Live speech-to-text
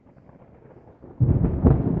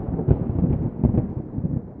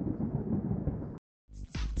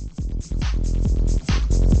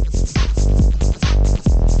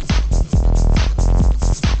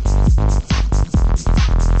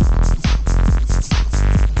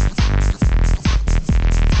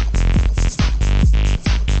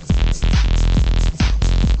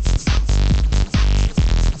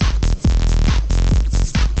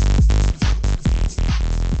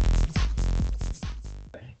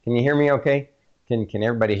Can you hear me okay? Can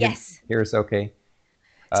everybody Yes. hear us okay?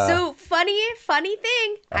 Uh, So funny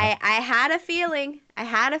thing. uh-huh. I had a feeling. I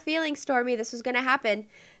had a feeling, Stormy, this was gonna happen.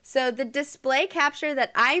 So the display capture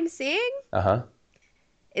that I'm seeing Uh-huh.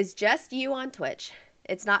 is just you on Twitch.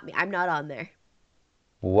 It's not me. I'm not on there.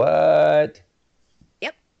 What?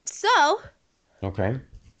 Yep. So, Okay.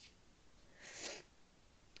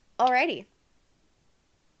 alrighty.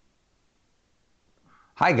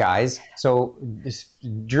 Hi guys. So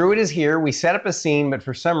Druid is here. We set up a scene, but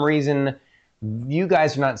for some reason you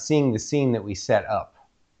guys are not seeing the scene that we set up.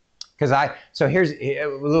 So here's a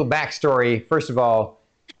little backstory. First of all,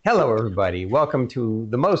 hello everybody. Welcome to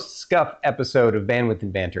the most scuffed episode of Bandwidth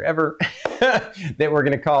and Banter ever that we're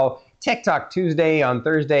going to call Tech Talk Tuesday on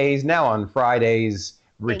Thursdays, now on Fridays,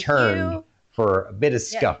 Thank returned you. for a bit of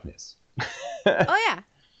Yep. scuffness. Oh yeah.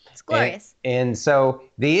 It's and, glorious. and so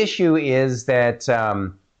the issue is that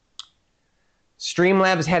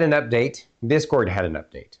Streamlabs had an update, Discord had an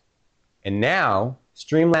update. And now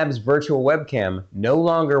Streamlabs virtual webcam no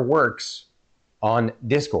longer works on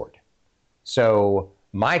Discord. So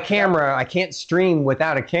my Yep. camera, I can't stream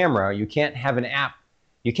without a camera. You can't have an app.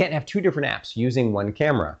 You can't have two different apps using one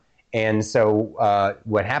camera. And so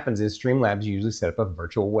what happens is Streamlabs usually set up a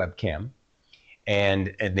virtual webcam,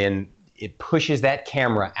 and then it pushes that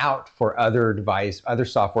camera out for other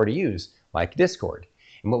software to use, like Discord.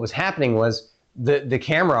 And what was happening was the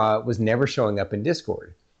camera was never showing up in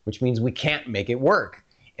Discord, which means we can't make it work.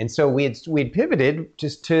 And so we'd pivoted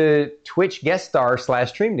just to Twitch guest star /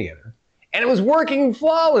 stream together. And it was working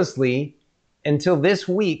flawlessly until this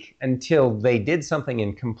week, until they did something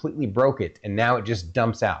and completely broke it, and now it just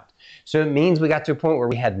dumps out. So it means we got to a point where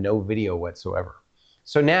we had no video whatsoever.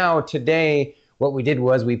 So now today, what we did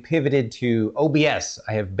was we pivoted to OBS.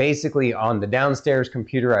 I have basically on the downstairs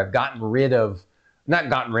computer, I've not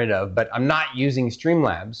gotten rid of, but I'm not using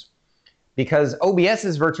Streamlabs because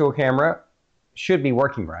OBS's virtual camera should be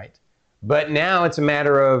working right. But now it's a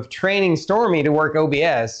matter of training Stormy to work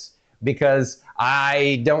OBS because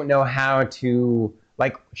I don't know how to,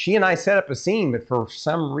 like, she and I set up a scene, but for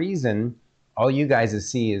some reason, all you guys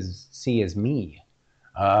see is me.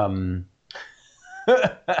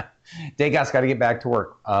 Dagos got to get back to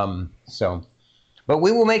work. But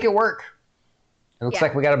we will make it work. It looks Yeah.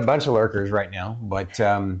 like we got a bunch of lurkers right now, but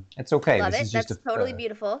it's okay. Love This it. is just That's a. totally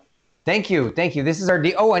beautiful. Thank you, thank you. This is our.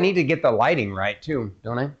 Oh, I need to get the lighting right too,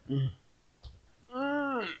 don't I?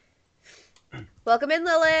 Welcome in,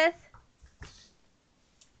 Lilith.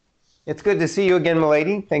 It's good to see you again,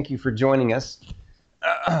 milady. Thank you for joining us.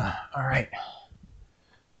 All right.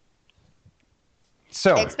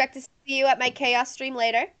 So. I expect to see you at my chaos stream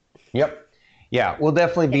later. Yep. Yeah, we'll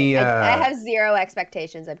definitely be. I have zero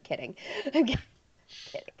expectations. I'm kidding. I'm kidding.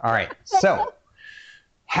 All right. So,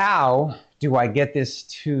 how do I get this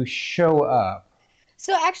to show up?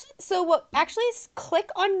 Actually, click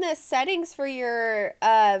on the settings for your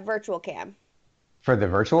virtual cam. For the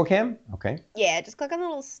virtual cam? Okay. Yeah, just click on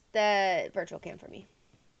the virtual cam for me.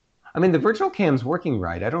 I mean, the virtual cam's working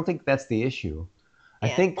right. I don't think that's the issue. I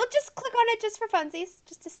Yeah. think. Well, just click on it just for funsies,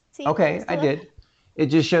 just to see. Okay, I did. It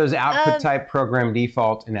just shows output Um, type, program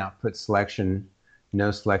default, and output selection. No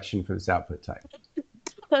selection for this output type.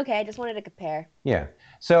 okay, I just wanted to compare. Yeah.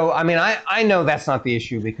 So, I mean, I know that's not the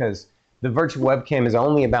issue because the virtual webcam is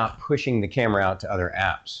only about pushing the camera out to other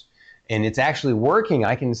apps. And it's actually working.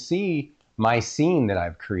 I can see my scene that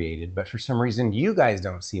I've created, but for some reason, you guys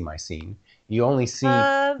don't see my scene. You only see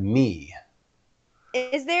Um, me.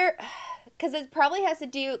 is there? Because it probably has to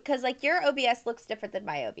do because like your OBS looks different than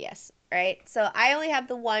my OBS, right? So I only have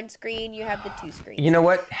the one screen. You have the two You screens. know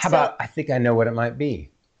what? How So about, I think I know what it might be.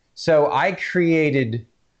 So I created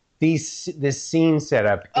this scene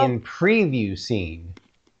setup oh, in preview scene.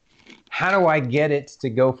 How do I get it to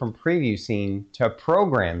go from preview scene to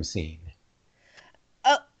program scene?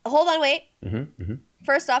 oh, hold on, wait. Mm-hmm, mm-hmm.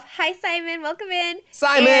 First off, hi Simon, welcome in.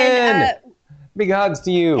 Simon! And Big hugs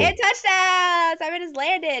to you. and touchdown! Simon has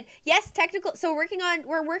landed. Yes, technical. So we're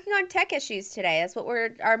working on tech issues today. That's what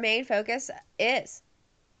our main focus is.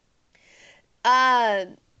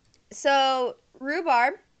 Um, so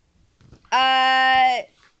rhubarb, uh,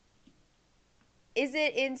 is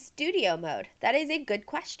it in studio mode? That is a good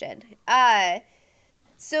question.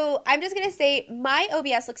 So I'm just gonna say my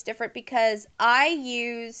OBS looks different because I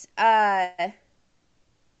use yes,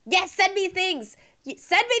 send me things.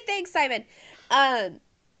 Send me things, Simon. Um,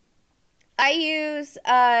 I use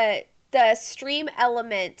the stream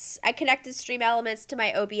elements. I connected stream elements to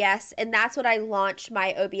my OBS, and that's what I launch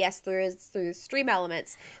my OBS through stream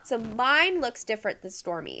elements. So mine looks different than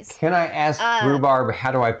Stormy's. Can I ask Um, Rhubarb,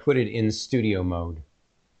 how do I put it in studio mode?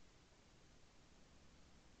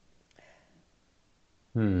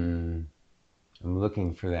 Hmm. I'm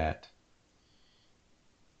looking for that.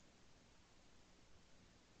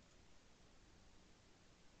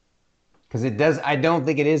 Because it does, I don't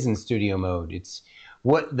think it is in studio mode. It's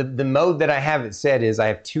what the mode that I have it set is I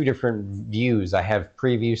have two different views. I have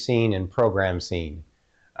preview scene and program scene.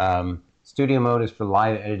 Studio mode is for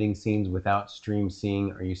live editing scenes without stream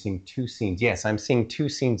seeing. Are you seeing two scenes? Yes, I'm seeing two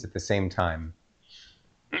scenes at the same time.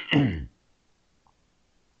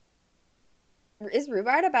 Is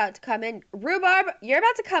Rhubarb about to come in? Rhubarb, you're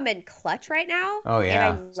about to come in clutch right now, Oh and I yeah,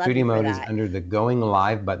 love studio you for mode is that. under the going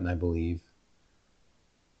live button, I believe.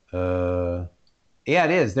 Uh, yeah,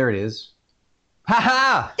 it is. There it is.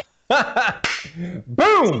 Ha ha!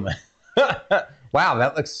 Boom! Wow,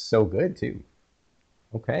 that looks so good too.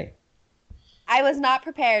 Okay. I was not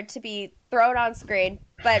prepared to be thrown on screen,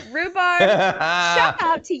 but Rhubarb, shout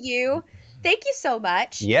out to you. Thank you so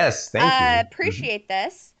much. Yes, thank you. Appreciate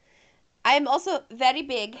this. I am also very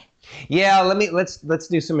big. Yeah, let's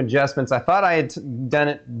do some adjustments. I thought I had done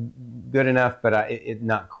it good enough, but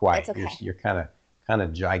not It's quite. okay. You're kind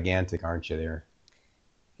of gigantic, aren't you? There.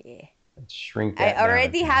 Yeah. Let's shrink I that down a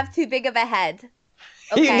already tad. have too big of a head.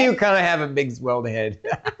 You do Okay? kind of have a big swelled head.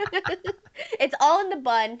 It's all in the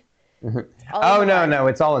bun. It's all in Oh the no, bun. no,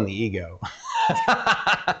 it's all in the ego.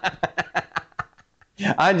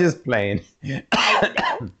 I'm just playing.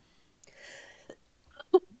 I know.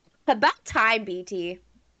 About time, BT.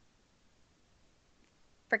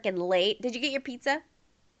 Freaking late. Did you get your pizza?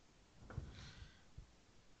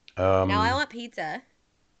 Now I Um, want pizza.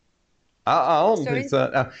 oh, Stories.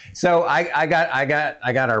 so I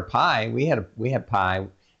got our pie. We had pie. In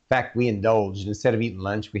fact, we indulged. Instead of eating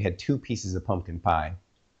lunch, we had two pieces of pumpkin pie.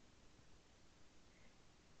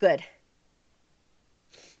 Good.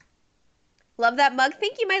 Love that mug.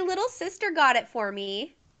 Thank you. My little sister got it for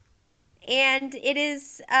me, and it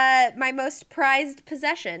is my most prized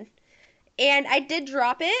possession. And I did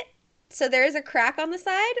drop it, so there is a crack on the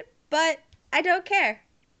side, but I don't care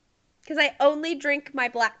because I only drink my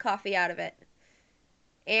black coffee out of it.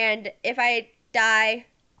 And if I die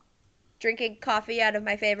drinking coffee out of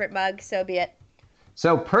my favorite mug, so be it.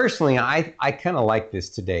 So personally, I kind of like this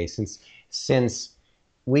today since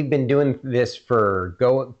we've been doing this for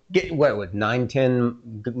get what 9,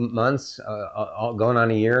 10 months, all going on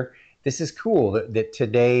a year. This is cool that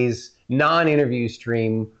today's non-interview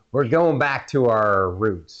stream we're going back to our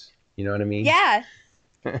roots. You know what I mean? Yeah.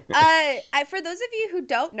 For those of you who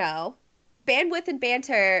don't know, Bandwidth and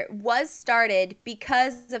Banter was started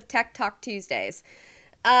because of Tech Talk Tuesdays.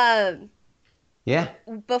 Um, Yeah.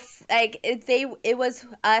 it was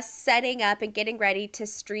us setting up and getting ready to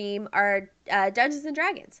stream our Dungeons and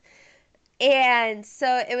Dragons. And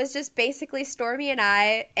so it was just basically Stormy and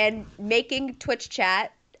I and making Twitch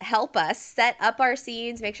chat help us set up our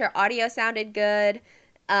scenes, make sure audio sounded good.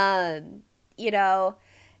 Um, you know,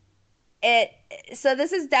 it so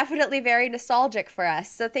this is definitely very nostalgic for us.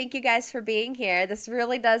 So thank you guys for being here. This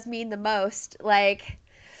really does mean the most. Like,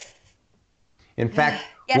 In fact,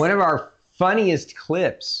 yes, one of our funniest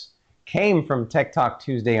clips came from Tech Talk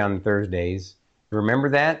Tuesday on Thursdays. Remember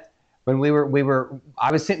that? When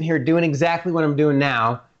I was sitting here doing exactly what I'm doing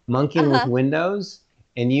now, monkeying with uh-huh. Windows,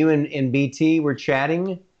 and you and BT were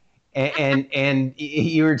chatting, and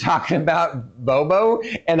you were talking about Bobo,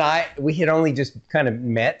 and we had only just kind of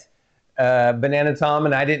met Banana Tom,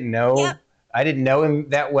 and Yep. I didn't know him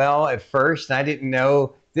that well at first, and I didn't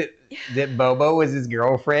know that Bobo was his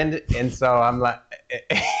girlfriend, and so I'm like,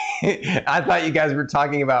 I thought you guys were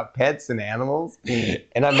talking about pets and animals,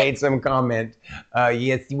 and I made some comment.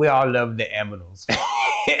 Yes, we all love the animals,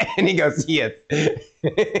 and he goes, yes,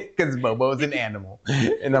 because Bobo's an animal,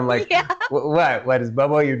 and I'm like, Yeah. what? What is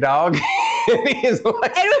Bobo your dog? And he's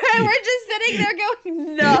like, And we're just sitting there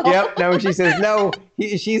going, no. yep. No, she says no.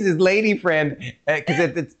 She's his lady friend because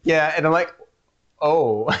it's yeah, and I'm like,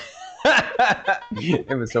 oh.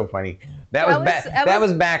 It was so funny. That was back. That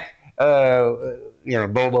was back.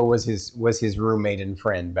 Bobo was his roommate and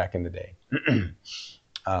friend back in the day.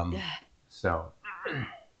 um, so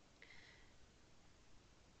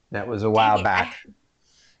that was a Dang while it. back.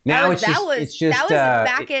 Now it's just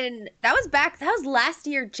That was last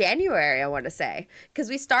year January, I want to say, because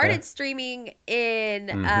we yeah. started streaming in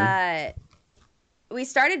Mm-hmm. we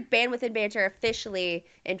started Bandwidth and Banter officially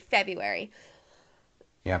in February.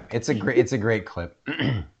 Yeah, it's a great clip.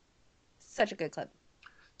 Such a good clip.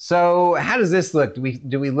 So how does this look?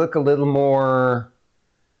 Do we look a little more?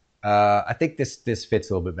 I think this fits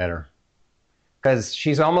a little bit better because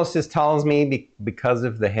she's almost as tall as me because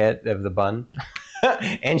of the head of the bun,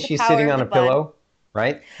 and The she's power sitting of on the a bun. pillow,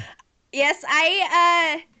 right? Yes,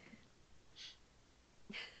 I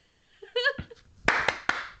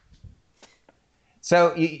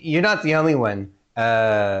So you're not the only one.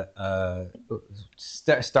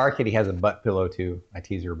 Star Kitty has a butt pillow too. I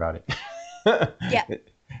tease her about Yeah. it.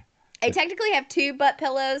 I technically have two butt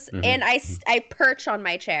pillows, and I perch on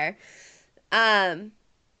my chair. Um,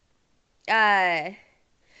 uh,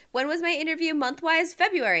 when was my interview month wise?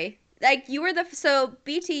 February. Like you were the so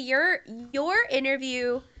BT your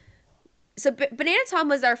interview. So Banana Tom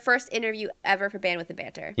was our first interview ever for Band with the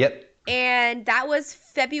Banter, Yep. and that was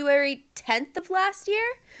February 10th of last year.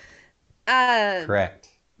 Um, Correct.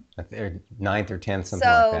 Ninth or 10th, something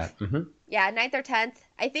like so that. yeah, 9th or 10th.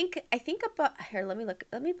 I think about here. Let me look.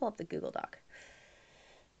 Let me pull up the Google Doc.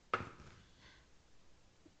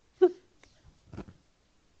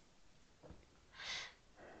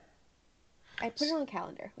 I put it on the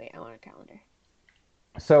calendar. Wait, I want a calendar.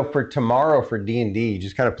 So for tomorrow for D&D,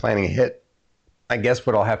 just kind of planning ahead. I guess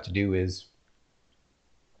what I'll have to do is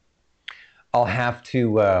I'll have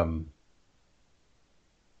to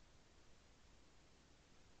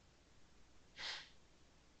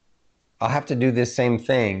do this same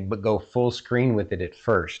thing, but go full screen with it at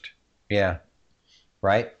first. Yeah,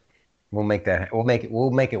 right. We'll make that. We'll make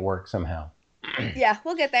it work somehow. Yeah,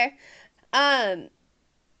 we'll get there. Um,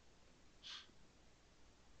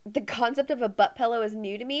 the concept of a butt pillow is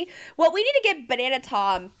new to me. What we need to get Banana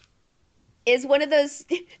Tom is one of those.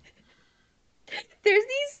 There's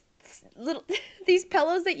these little these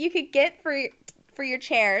pillows that you could get for your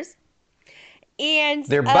chairs, and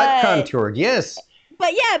They're butt contoured. Yes,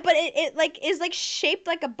 but yeah, but it like is like shaped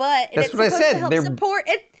like a butt, and that's it's what I supposed to said. help support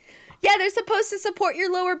it. Yeah, they're supposed to support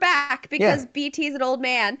your lower back because Yeah. BT's an old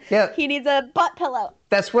man. Yeah. He needs a butt pillow.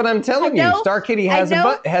 That's what I'm telling you. Star Kitty I has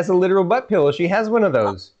know. has a literal butt pillow. She has one of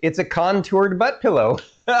those. It's a contoured butt pillow.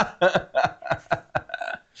 That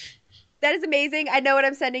is amazing. I know what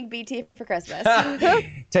I'm sending BT for Christmas.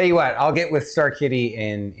 Tell you what, I'll get with Star Kitty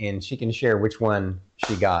and she can share which one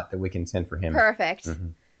she got that we can send for him. Perfect.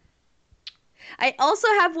 I also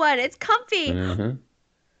have one. It's comfy.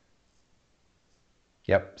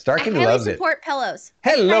 Yep. Star Kitty I highly loves it. support pillows.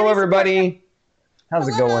 Hello, everybody. How's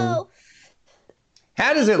it going? Hello.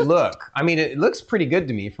 How does it look? I mean, it looks pretty good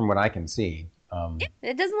to me from what I can see.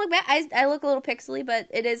 It doesn't look bad. I look a little pixely, but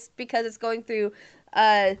it is because it's going through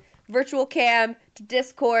virtual cam to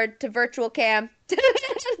Discord to virtual cam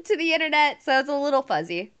to the internet, so it's a little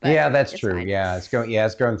fuzzy. But yeah, that's true. fine. Yeah, it's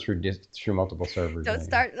going through multiple servers. Don't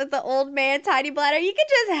start with the old man tiny bladder. You can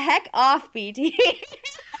just heck off, BT.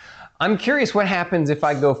 I'm curious what happens if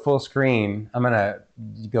I go full screen. I'm gonna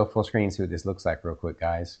go full screen and see what this looks like real quick,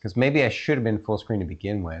 guys, because maybe I should have been full screen to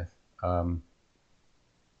begin with.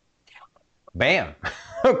 Bam.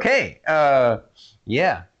 Okay.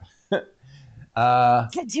 Yeah.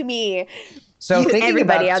 To me. So thinking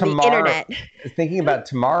everybody about on tomorrow, the internet. Thinking about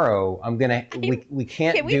tomorrow, we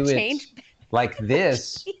can't Can we do change? it like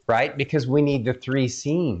this, right? Because we need the 3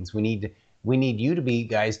 scenes. We need you to be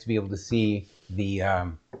guys to be able to see the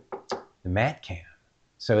mat cam.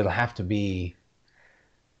 So it'll have to be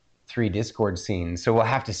 3 Discord scenes. So we'll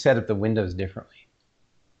have to set up the windows differently.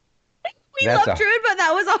 We love Druid, but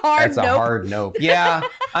that was a hard nope. That's a hard nope. Yeah,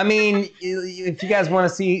 I mean, if you guys want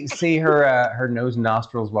to see her her nose and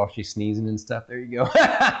nostrils while she's sneezing and stuff, there you go.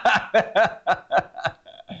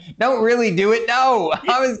 Don't really do it. No,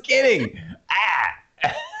 I was kidding.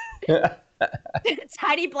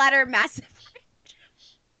 Tiny bladder, massive.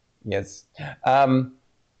 Yes. I'm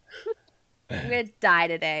gonna die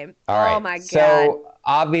today. All right. Oh my god. So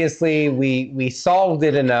obviously we solved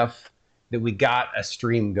it enough that we got a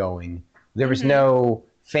stream going. There was no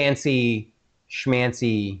fancy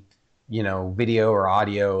schmancy, video or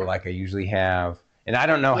audio like I usually have. And I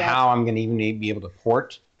don't know how I'm going to even be able to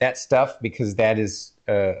port that stuff because that is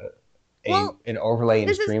an overlay in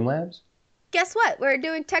Streamlabs. Guess what? We're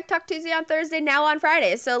doing Tech Talk Tuesday on Thursday, now on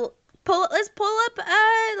Friday. So let's pull up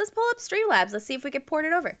Streamlabs. Let's see if we can port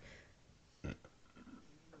it over.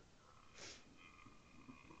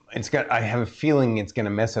 I have a feeling it's going to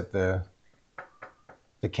mess up the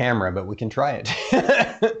camera, but we can try it.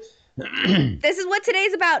 This is what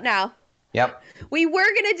today's about now. Yep. We were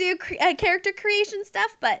going to do character creation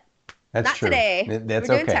stuff, but not true. today. We're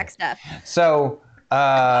doing tech stuff. So,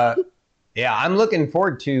 yeah, I'm looking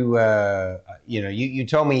forward to, you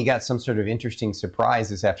told me you got some sort of interesting surprise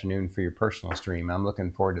this afternoon for your personal stream. I'm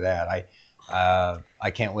looking forward to that.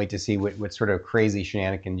 I can't wait to see what sort of crazy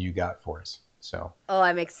shenanigans you got for us. So. Oh,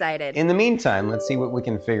 I'm excited. In the meantime, let's see what we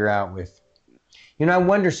can figure out with. I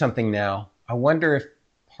wonder something now. I wonder if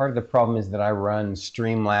part of the problem is that I run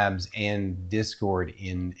Streamlabs and Discord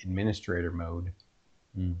in administrator mode.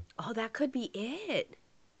 Oh, that could be it.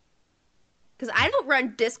 Because I don't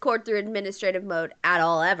run Discord through administrative mode at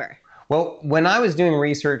all, ever. Well, when I was doing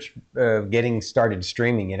research getting started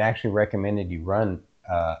streaming, it actually recommended you run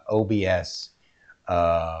OBS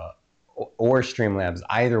uh, or Streamlabs,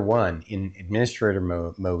 either one, in administrator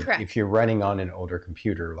mode if Correct. you're running on an older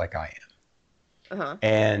computer like I am. Uh-huh.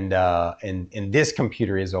 And this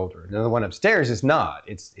computer is older. Now, the one upstairs is not.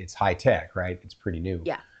 It's high tech, right? It's pretty new.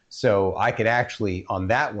 Yeah. So I could actually on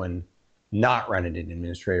that one not run it in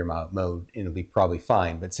administrator mode, and it'll be probably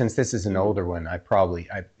fine. But since this is an older one,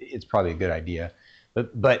 it's probably a good idea.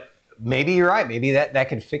 But maybe you're right. Maybe that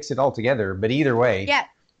could fix it altogether. But either way, Yeah.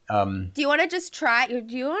 Do you want to just try? Do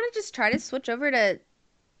you want to just try to switch over to?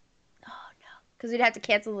 Oh no, because we'd have to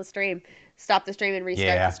cancel the stream, stop the stream, and restart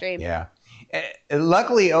the yeah, stream. yeah.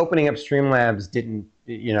 Luckily, opening up Streamlabs didn't,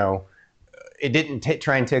 it didn't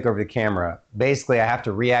try and take over the camera. Basically, I have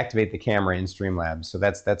to reactivate the camera in Streamlabs, so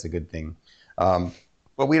that's a good thing.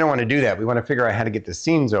 But we don't want to do that. We want to figure out how to get the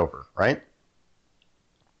scenes over, right?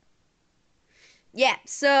 Yeah.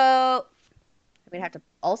 So I'm gonna have to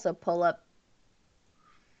also pull up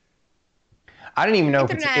I don't even know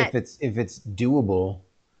internet. if it's doable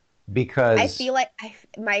because I feel like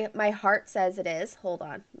my heart says it is. Hold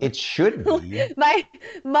on. it should be. my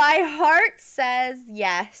my heart says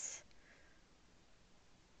yes.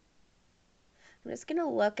 I'm just gonna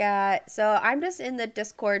look at. So I'm just in the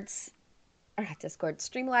Discord's, or not Discord,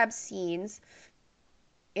 Streamlabs scenes,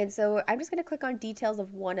 and so I'm just gonna click on details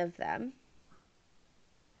of one of them.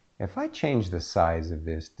 If I change the size of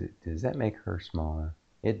this, does that make her smaller?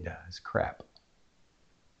 It does. Crap.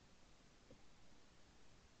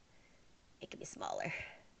 It can be smaller.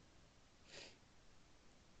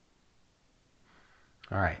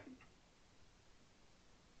 All right.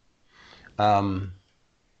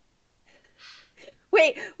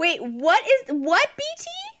 Wait, what BT?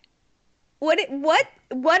 What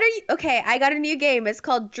are you? Okay, I got a new game. It's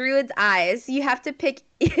called Druid's Eyes. You have to pick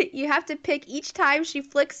you have to pick each time she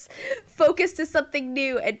flicks focus to something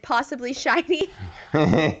new and possibly shiny.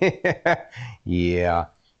 Yeah.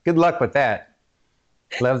 Good luck with that.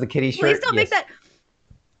 Love the kitty Please shirt. don't make Yes.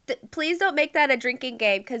 that please don't make that a drinking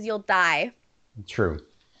game because you'll die. True.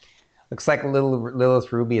 Looks like little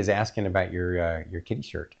Lilith Ruby is asking about your kitty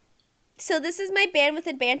shirt. So this is my Bandwidth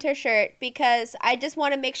and Banter shirt because I just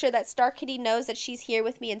want to make sure that Star Kitty knows that she's here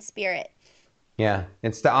with me in spirit. Yeah,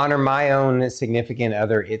 it's to honor my own significant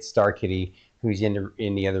other, it's Star Kitty, who's in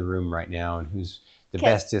the other room right now and who's the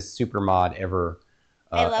Because bestest super mod ever.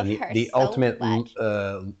 I love And her the so ultimate much.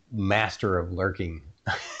 master of lurking.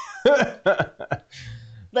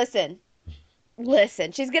 Listen,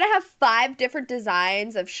 listen. She's gonna have 5 different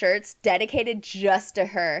designs of shirts dedicated just to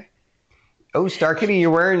her. Oh, Star Kitty, you're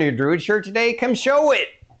wearing your druid shirt today? Come show it.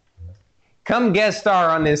 Come guest star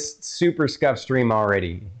on this super scuff stream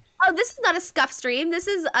already. Oh, this is not a scuff stream. This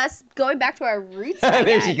is us going back to our roots. I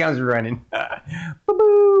There guess. she comes running.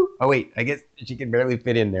 Boo-boo. Oh, wait, I guess she can barely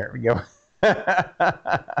fit in there. We go.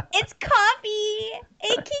 It's Coffee,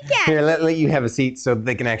 a kitty Here, cat. let you have a seat so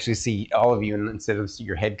they can actually see all of you instead of see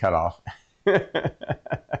your head cut off.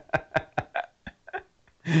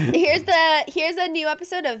 Here's a new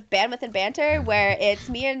episode of Bandwidth and Banter where it's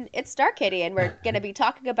me and it's Star Kitty, and we're gonna be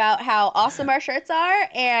talking about how awesome our shirts are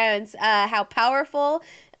and how powerful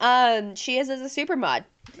she is as a super mod.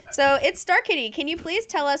 So it's Star Kitty. Can you please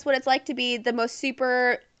tell us what it's like to be the most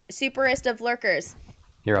superest of lurkers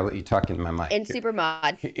Here, I'll let you talk into my mic. in super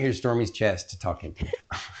mod? Here's Stormy's chest to talk into.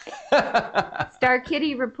 Star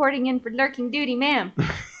Kitty reporting in for lurking duty, ma'am.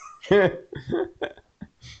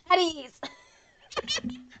 Eddie's.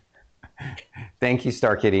 Thank you,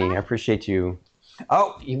 Star Kitty. I appreciate you.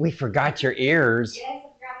 Oh, we forgot your ears. Yes, I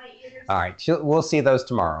forgot my ears. All right, we'll see those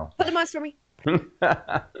tomorrow. Put them on, Stormy.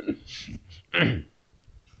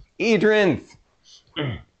 Edrinth.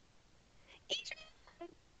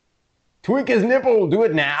 Tweak his nipple. Do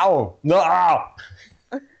it now. No.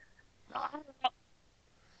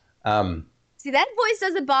 See, that voice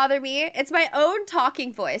doesn't bother me. It's my own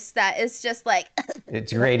talking voice that is just like,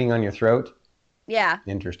 It's grating on your throat. yeah.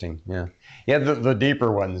 Interesting. Yeah. Yeah. The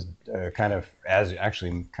deeper ones kind of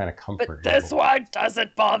comfort. But this one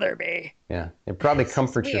doesn't bother me. Yeah. It probably It's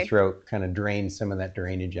comforts your weird. throat. Kind of drains some of that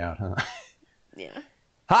drainage out, huh? Yeah.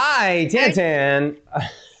 Hi, Tintin.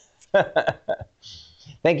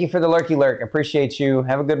 Thank you for the lurky lurk. Appreciate you.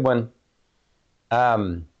 Have a good one.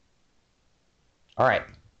 All right.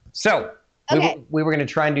 So Okay. we were going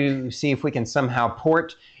to try and see if we can somehow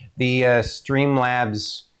port the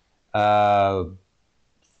Streamlabs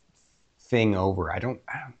thing over. I don't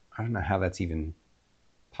know how that's even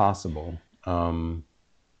possible.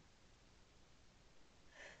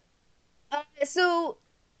 So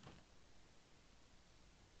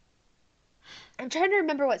I'm trying to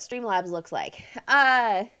remember what Streamlabs looks like.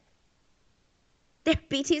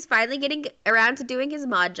 BT's finally getting around to doing his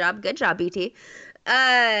mod job. Good job, BT.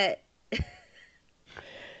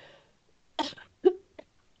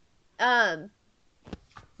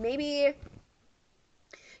 Maybe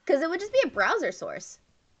because it would just be a browser source.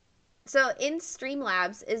 So in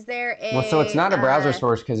Streamlabs, is there a? Well, so it's not a browser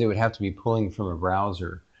source because it would have to be pulling from a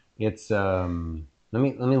browser. It's let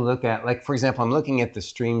me look at, like, for example, I'm looking at the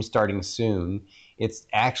stream starting soon. It's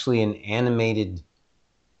actually an animated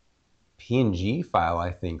PNG file,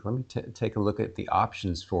 I think. Let me take a look at the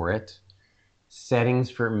options for it. Settings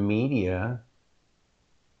for media.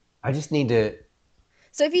 I just need to.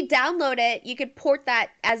 So if you download it, you could port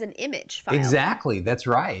that as an image file. Exactly, that's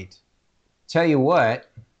right. Tell you what.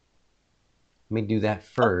 Let me do that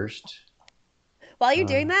first. While you're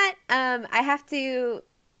doing that, I have to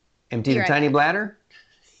empty the tiny bladder.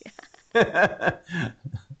 I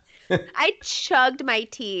chugged my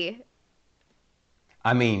tea.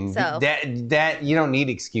 I mean, so. that you don't need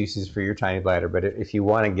excuses for your tiny bladder, but if you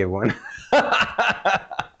want to give one.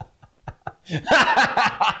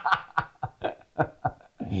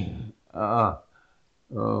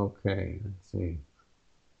 Okay, let's see.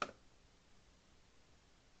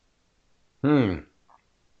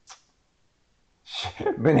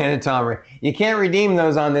 Banana Tom, you can't redeem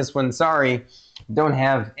those on this one. Sorry, don't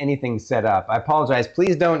have anything set up. I apologize.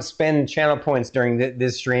 Please don't spend channel points during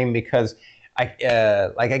this stream because I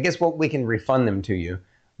guess we can refund them to you,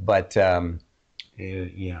 but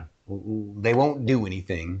yeah, they won't do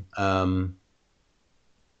anything.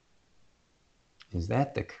 Is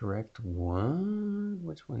that the correct one?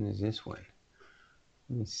 Which one is this one?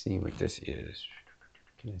 Let me see what this is.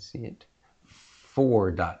 Can I see it?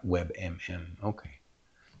 4.webmm. Okay.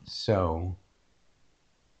 So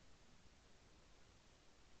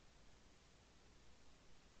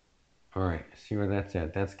all right, see where that's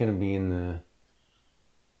at. That's going to be in the.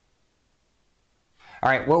 All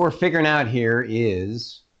right, what we're figuring out here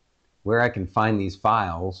is where I can find these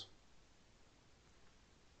files.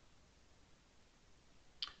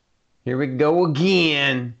 Here we go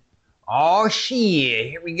again. Oh shit,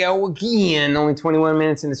 here we go again. Only 21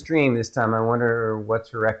 minutes in the stream this time. I wonder what's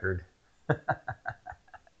the record. All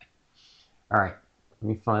right, let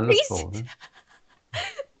me find the folder.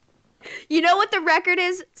 You know what the record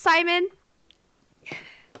is, Simon?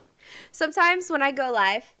 Sometimes when I go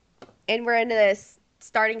live and we're into this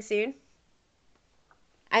starting soon,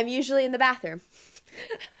 I'm usually in the bathroom.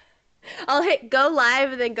 I'll hit go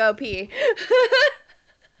live and then go pee.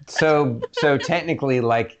 So technically,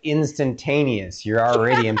 like instantaneous, you're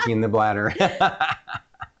already emptying the bladder.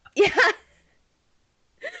 Yeah.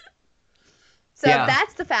 So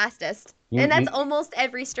that's the fastest, and that's almost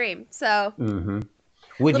every stream. So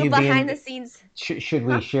would you behind the scenes? Should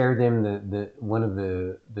we share them the one of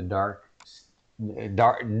the dark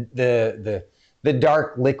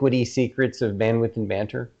liquidy secrets of bandwidth and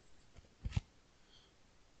banter?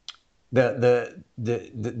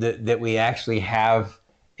 That we actually have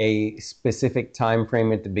a specific time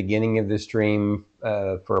frame at the beginning of the stream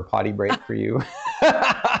for a potty break for you.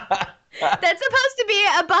 That's supposed to be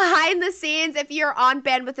a behind the scenes. If you're on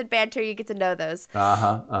Bandwidth and Banter, you get to know those.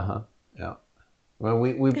 Yeah. Well,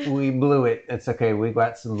 we blew it. It's okay. We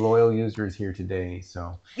got some loyal users here today,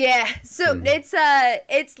 so. Yeah. So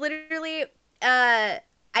it's literally I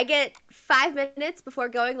get 5 minutes before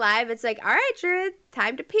going live. It's like, all right, Druid,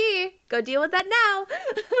 time to pee. Go deal with that now.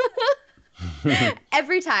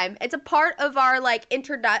 Every time. It's a part of our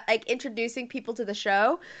introducing people to the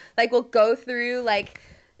show. Like we'll go through like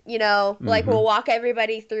we'll walk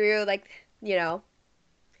everybody through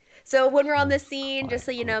so when we're on this scene, just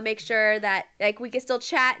so you know, make sure that like we can still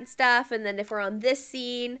chat and stuff, and then if we're on this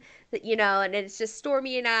scene that and it's just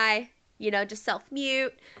Stormy and I, just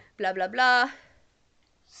self-mute, blah blah blah.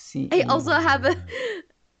 I also have a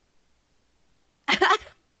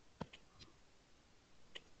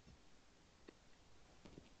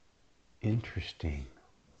Interesting.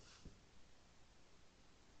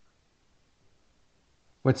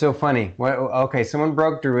 What's so funny? What? Okay, someone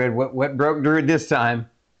broke Druid. What broke Druid this time?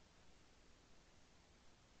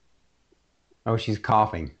 Oh, she's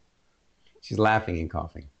coughing. She's laughing and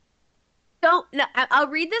coughing. I'll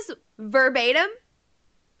read this verbatim.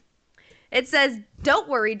 It says, "Don't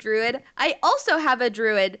worry, Druid. I also have a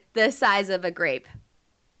Druid the size of a grape.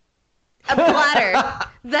 A bladder.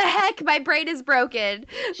 The heck, my brain is broken.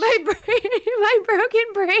 My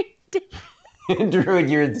broken brain." Druid,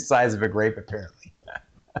 you're the size of a grape, apparently.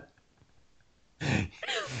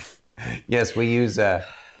 Yes, we use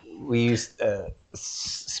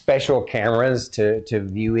special cameras to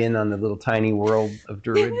view in on the little tiny world of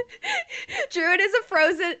Druid. Druid is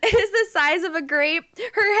the size of a grape.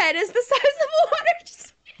 Her head is the size of a water.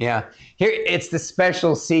 Yeah, here it's the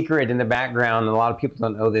special secret in the background, and a lot of people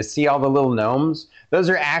don't know this. See all the little gnomes? Those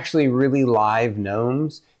are actually really live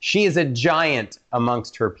gnomes. She is a giant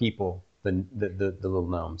amongst her people, the little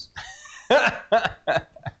gnomes. All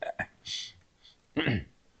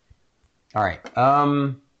right.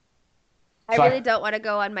 I really don't want to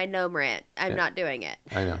go on my gnome rant. I'm not doing it.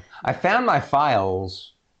 I know. I found my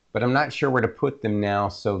files, but I'm not sure where to put them now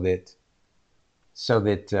so that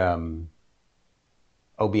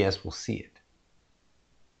OBS will see it.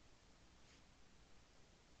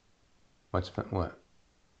 What's the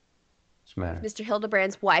matter? Mr.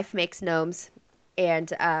 Hildebrand's wife makes gnomes,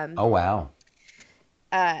 and oh wow.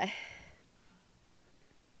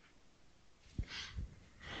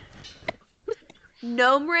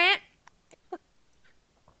 Gnome rant.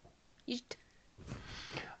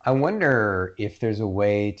 I wonder if there's a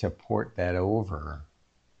way to port that over.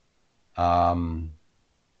 I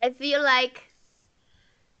feel like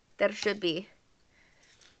there should be.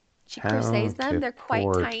 She crochets them. They're quite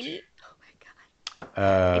tiny. Oh my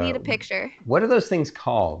god! I need a picture. What are those things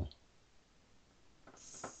called?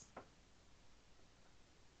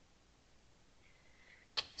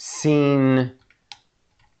 Scene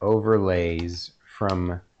overlays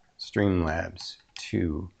from Streamlabs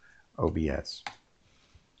to OBS.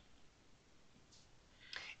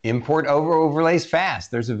 Import overlays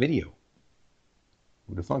fast. There's a video.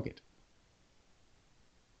 Who'd have thunk it?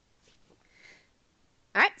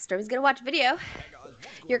 All right, Stormy's gonna watch video.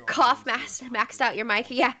 Your cough maxed out your mic.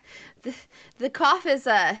 Yeah, the cough is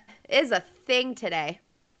a thing today.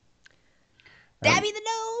 Dabby the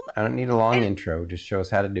gnome. I don't need a long intro. Just show us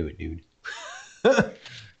how to do it, dude.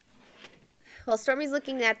 While Stormy's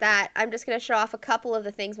looking at that, I'm just gonna show off a couple of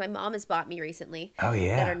the things my mom has bought me recently. Oh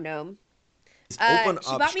yeah. That are gnome. Open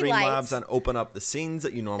up Streamlabs and open up the scenes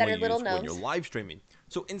that you normally use when you're live streaming.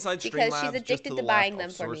 So inside Streamlabs, because she's addicted to buying them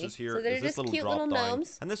for me. Here, so they're just cute little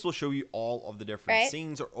gnomes. And this will show you all of the different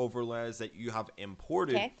scenes or overlays that you have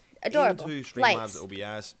imported Adorable. into Streamlabs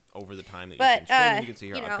OBS over the time that you've been streaming. You can see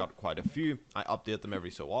here I've got quite a few. I update them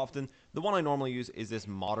every so often. The one I normally use is this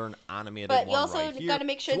modern animated one right here. But you also got to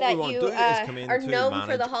make sure that you are gnome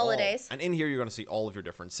for the holidays. And in here you're going to see all of your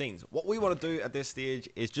different scenes. What we want to do at this stage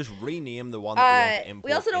is just rename the one that we want to import.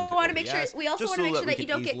 We also don't want to make sure. We also want to make sure that you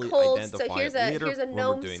don't get cold. So here's a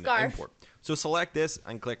gnome scarf. So select this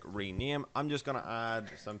and click rename. I'm just going to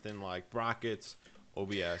add something like brackets.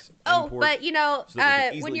 OBS import, but you know, so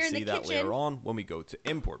that we can when you're in the see that kitchen, later on when we go to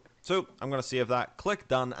import. So I'm going to save that, click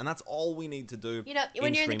done, and that's all we need to do. You know,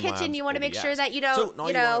 when you're in the kitchen, you want to make sure that you don't, so now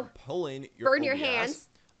you know, pull in your burn OBS, your hands.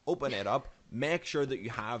 Open it up. Make sure that you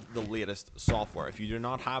have the latest software. If you do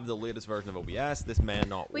not have the latest version of OBS, this may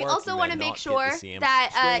not work. We also want to make sure that you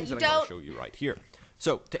don't. I'm going to show you right here.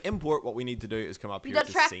 So to import, what we need to do is come up here to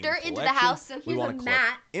Scene Tractor into the house. So here's a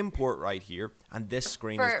mat. Import right here, and this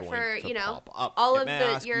screen is going to pop up. All of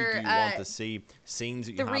your do you want to see scenes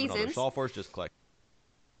that you have in other softwares? Just click.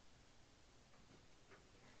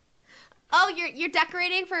 Oh, you're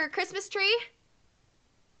decorating for a Christmas tree?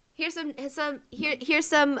 Here's some more.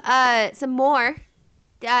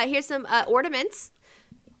 Here's some ornaments.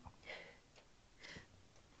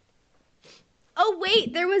 Oh,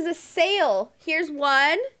 wait, there was a sale. Here's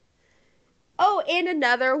one. Oh, and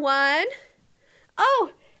another one. Oh,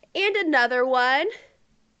 and another one.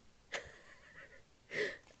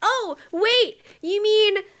 Oh, wait, you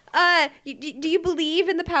mean, do you believe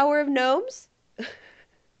in the power of gnomes?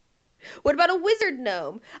 What about a wizard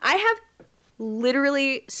gnome? I have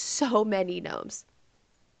literally so many gnomes.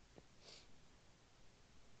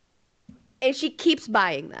 And she keeps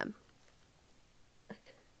buying them.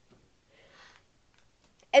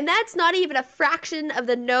 And that's not even a fraction of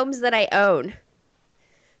the gnomes that I own.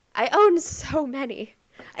 I own so many.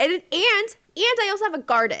 And I also have a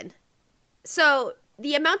garden. So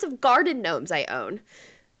the amount of garden gnomes I own.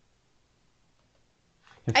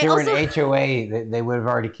 If they were an HOA, they would have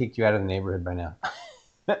already kicked you out of the neighborhood by now.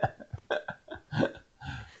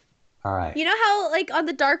 All right. You know how, like, on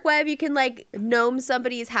the dark web, you can, like, gnome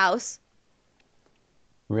somebody's house?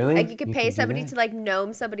 Really? Like, you could pay somebody to, like,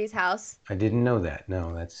 gnome somebody's house? I didn't know that.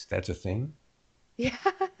 No, that's a thing? Yeah.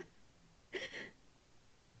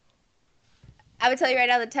 I would tell you right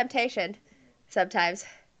now, the temptation, sometimes.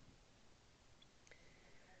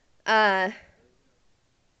 I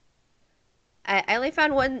only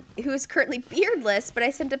found one who is currently beardless, but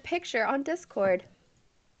I sent a picture on Discord.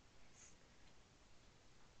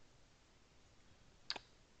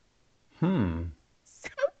 So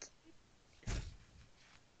cute.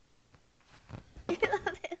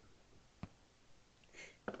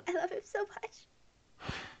 him so much.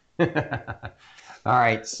 All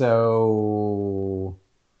right, so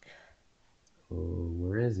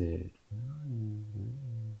where is it?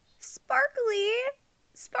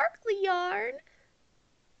 Sparkly yarn.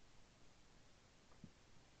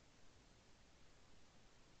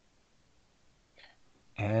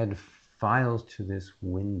 Add files to this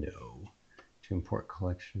window to import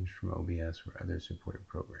collections from OBS or other supported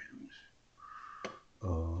programs.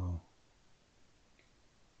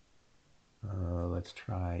 Let's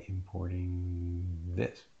try importing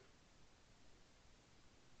this.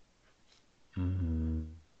 Look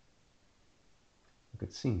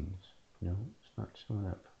at scenes. No, it's not showing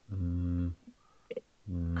up.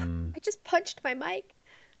 I just punched my mic.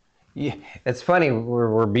 Yeah, it's funny.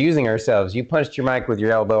 We're abusing ourselves. You punched your mic with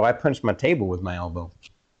your elbow. I punched my table with my elbow.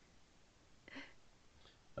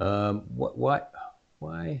 What?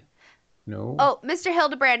 Why? No. Oh, Mr.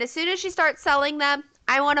 Hildebrand, as soon as she starts selling them,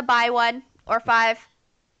 I want to buy one or 5.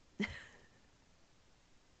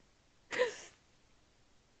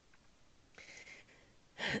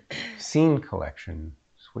 Scene collection.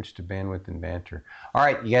 Switch to bandwidth and banter. All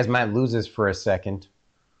right, you guys might lose us for a second.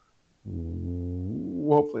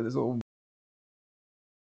 Hopefully this will...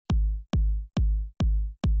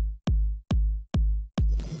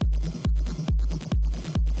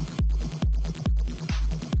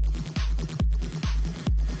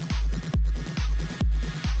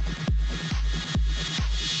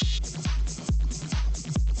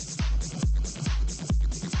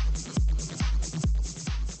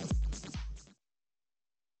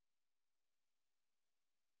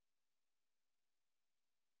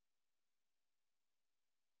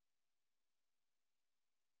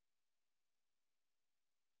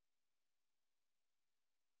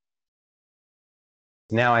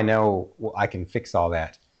 Now I know I can fix all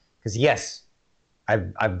that. Because yes,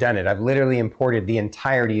 I've done it. I've literally imported the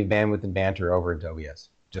entirety of bandwidth and banter over into OBS.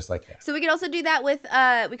 Just like that. So we could also do that with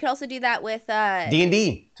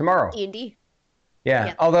D&D tomorrow. D&D.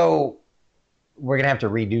 Yeah. Although we're gonna have to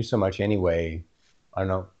redo so much anyway. I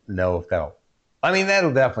don't know if that'll... I mean,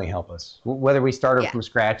 that'll definitely help us. Whether we start it from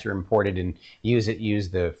scratch or import it and use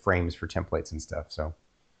the frames for templates and stuff. So.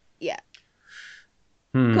 Yeah.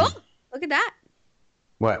 Cool. Look at that.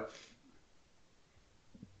 What?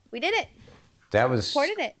 We did it. That was...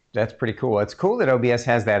 Imported it. That's pretty cool. It's cool that OBS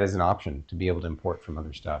has that as an option to be able to import from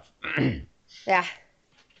other stuff. Yeah.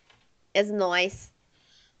 It's nice.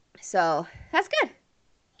 So that's good.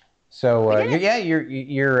 So yeah,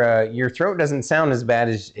 your throat doesn't sound as bad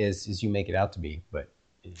as you make it out to be, but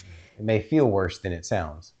it may feel worse than it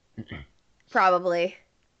sounds. Probably.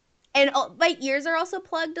 And my ears are also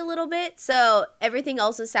plugged a little bit, so everything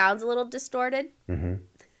also sounds a little distorted. Mm-hmm.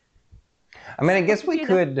 I mean, I guess we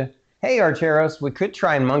could... Hey, Archeros, we could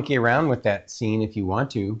try and monkey around with that scene if you want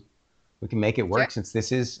to. We can make it work since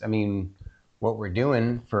this is, I mean, what we're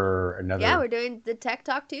doing for another... Yeah, we're doing the Tech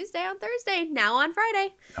Talk Tuesday on Thursday, now on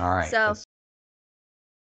Friday. All right. So...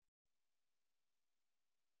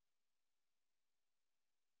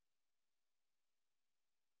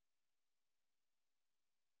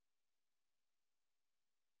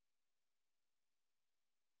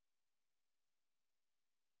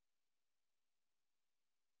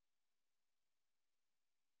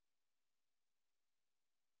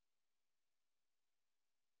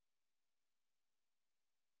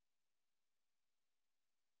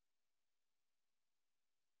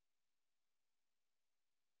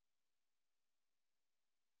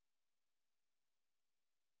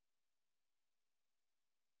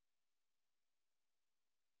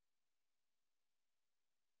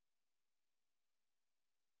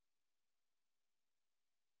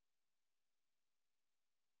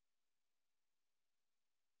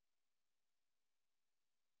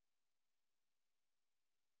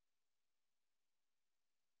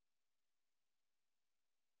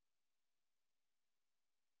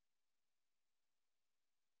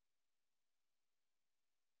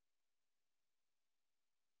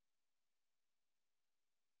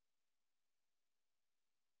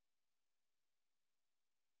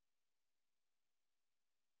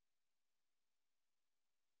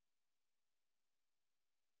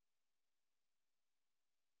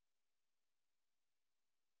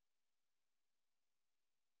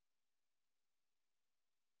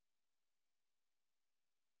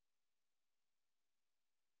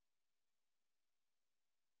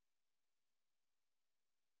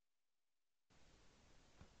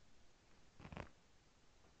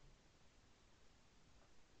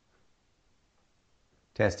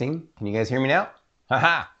 Testing. Can you guys hear me now?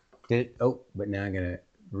 Haha. Did it? Oh, but now I gotta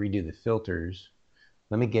redo the filters.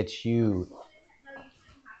 Let me get you.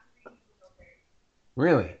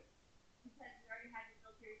 Really?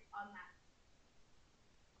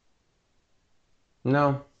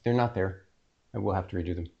 No, they're not there. I will have to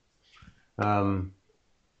redo them.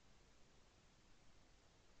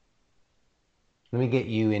 Let me get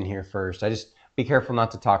you in here first. I just be careful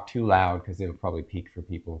not to talk too loud because it'll probably peak for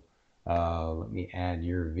people. Let me add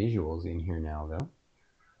your visuals in here now, though.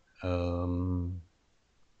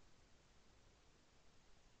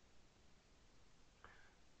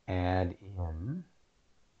 Add in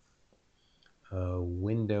a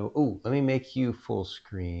window. Oh, let me make you full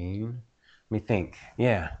screen. Let me think.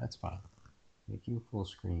 Yeah, that's fine. Make you full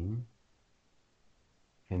screen.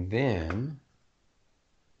 And then,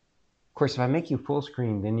 of course, if I make you full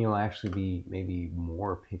screen, then you'll actually be maybe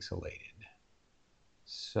more pixelated.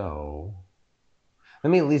 So let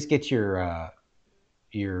me at least get your,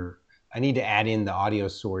 I need to add in the audio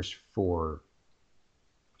source for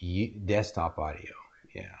desktop audio.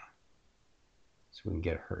 Yeah. So we can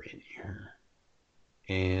get her in here.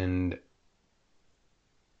 And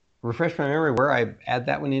refresh my memory where I add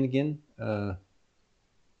that one in again. Which one?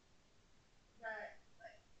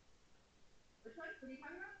 What are you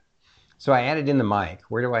talking about? So I added in the mic.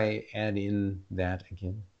 Where do I add in that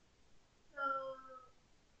again? So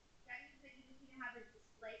that means that you just need to have a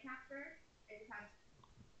display capture. It just has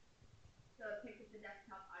so it picks up the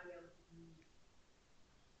desktop audio.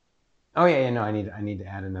 Oh yeah, no, I need to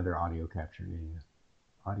add another audio capture. Yeah.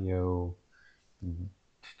 Audio. You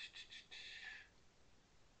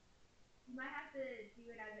might have to do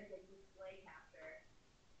it as like a display capture.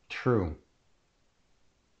 True.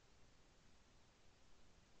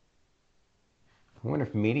 I wonder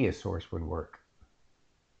if media source would work.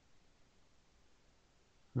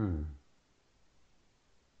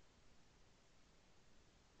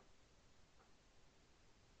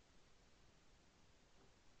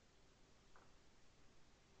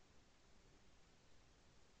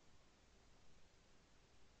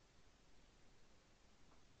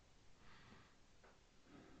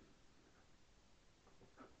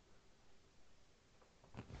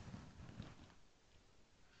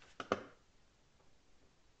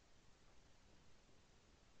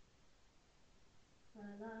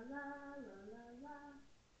 La la la la la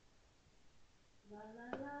la la la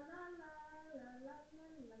la la la la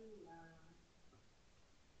la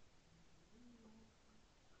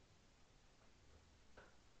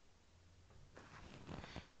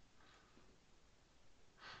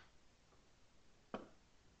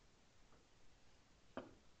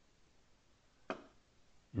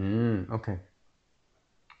la. Okay.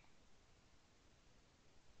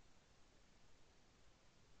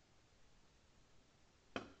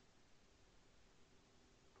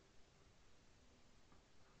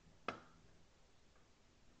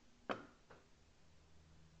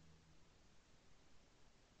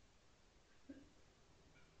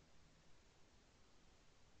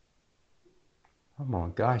 Oh my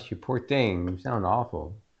gosh, you poor thing. You sound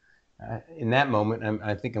awful. In that moment,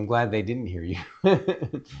 I think I'm glad they didn't hear you.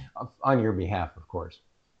 On your behalf, of course.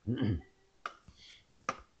 Yeah,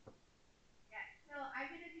 so I'm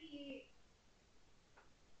gonna be.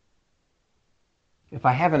 If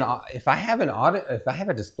I have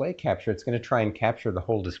a display capture, it's going to try and capture the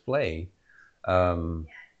whole display. Yeah, so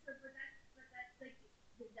but that's like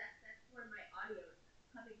that's where my audio is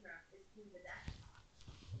coming from is through the desktop.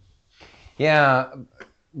 Yeah,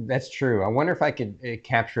 that's true. I wonder if I could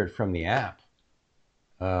capture it from the app.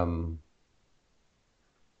 Use a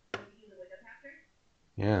window capture.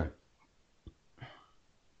 Yeah.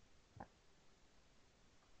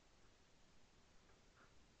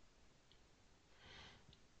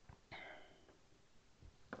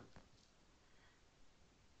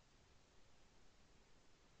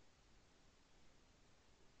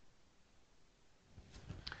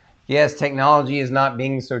 Yes, technology is not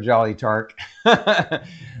being so jolly, Tark. You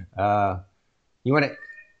want to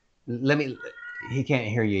let me? He can't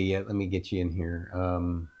hear you yet. Let me get you in here.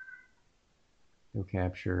 No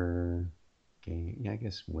capture. Okay, yeah, I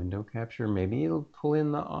guess window capture. Maybe it'll pull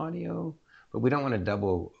in the audio, but we don't want to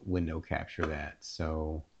double window capture that.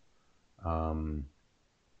 So,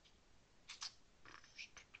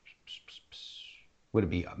 would it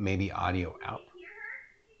be maybe audio out? Can you hear her?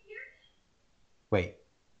 Can you hear me? Wait,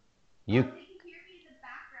 you. Oh, they can hear me in the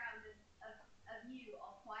background of you,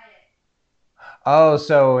 all quiet. Oh,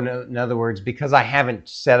 so in other words, because I haven't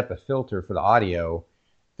set up a filter for the audio,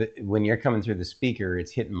 when you're coming through the speaker,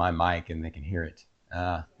 it's hitting my mic and they can hear it.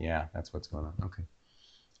 Yeah, that's what's going on. Okay.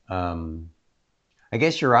 I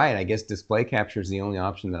guess you're right. I guess display capture is the only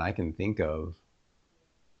option that I can think of.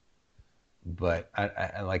 But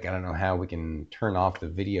I don't know how we can turn off the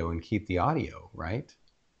video and keep the audio, right?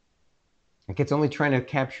 Like it's only trying to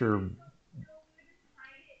capture. So we would just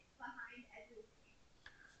hide it behind everything.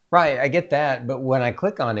 Right, I get that, but when I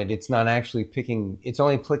click on it, it's not actually picking, it's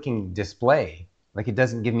only clicking display. Like it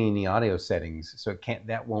doesn't give me any audio settings, so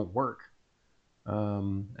that won't work.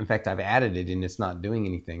 In fact, I've added it and it's not doing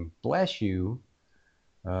anything. Bless you.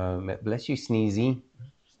 Bless you, Sneezy.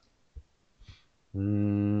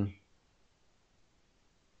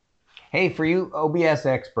 Hey, for you OBS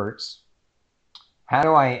experts, how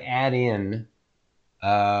do I add in,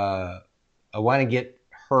 I want to get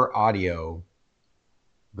her audio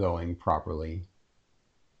going properly.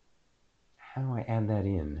 How do I add that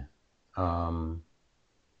in?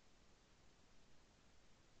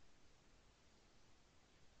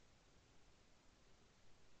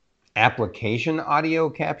 Application audio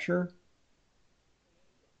capture?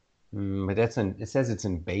 But it says it's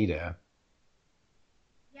in beta.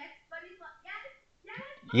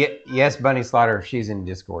 Yes, Bunny Slaughter. She's in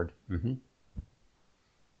Discord.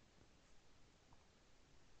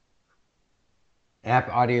 App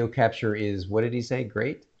audio capture is, what did he say?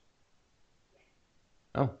 Great?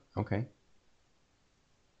 Oh, okay.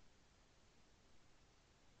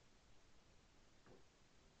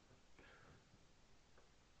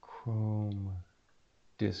 Chrome,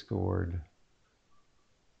 Discord.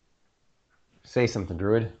 Say something,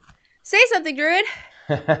 Druid. Say something, Druid.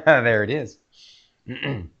 There it is.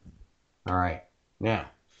 All right. Now,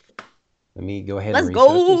 let me go ahead and reset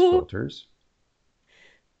these filters.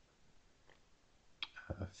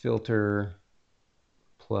 Filter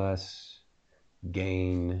plus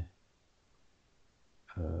gain.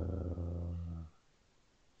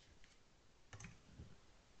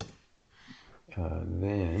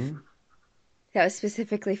 Then. That was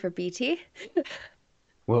specifically for BT.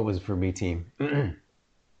 What was for BT?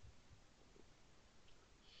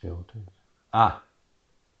 Filters. I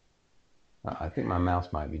think my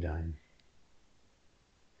mouse might be dying.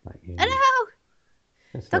 Oh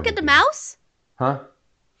no! Don't kill the mouse. Huh?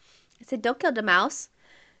 I said, don't kill the mouse.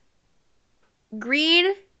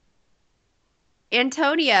 Green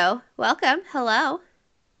Antonio, welcome. Hello.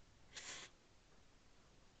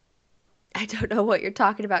 I don't know what you're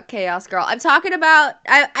talking about, Chaos Girl. I'm talking about,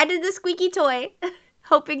 I did the squeaky toy,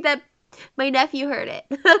 hoping that my nephew heard it.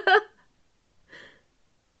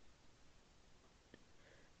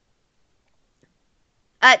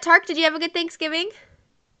 Tark, did you have a good Thanksgiving?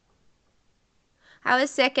 I was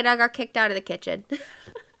sick and I got kicked out of the kitchen.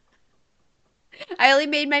 I only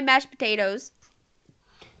made my mashed potatoes.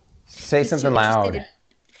 Say something loud.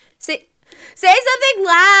 Say something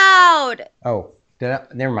loud! Oh,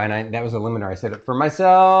 never mind. That was a limiter. I set it for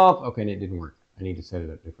myself. Okay, and it didn't work. I need to set it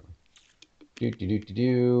up differently.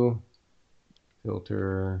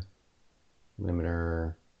 Filter.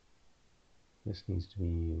 Limiter. This needs to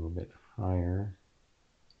be a little bit higher.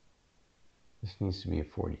 This needs to be a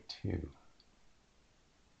 42.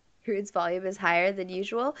 Druid's volume is higher than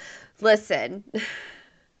usual. Listen.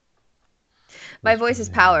 My voice is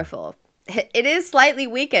powerful. It is slightly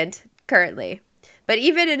weakened currently. But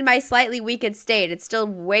even in my slightly weakened state, it's still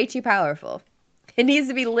way too powerful. It needs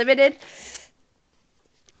to be limited.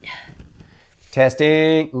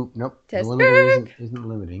 Testing. Oop, nope. Testing. The limiter isn't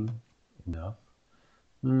limiting enough.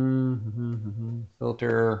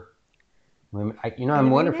 Filter. I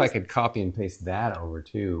wonder if I could copy and paste that over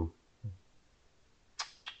too.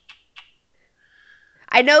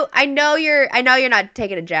 I know you're not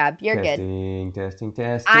taking a jab. You're good.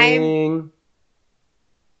 Testing.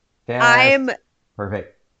 I'm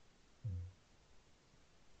perfect.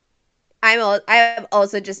 I'm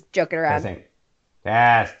also just joking around. Testing.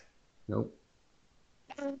 Test. Nope.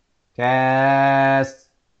 Test.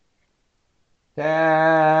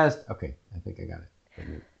 Okay, I think I got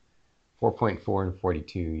it. 4.4 and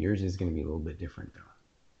 42. Yours is going to be a little bit different though.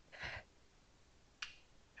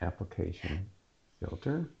 Application.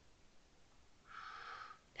 Filter.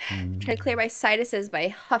 I'm trying to clear my sinuses by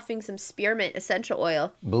huffing some spearmint essential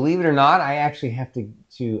oil. Believe it or not, I actually have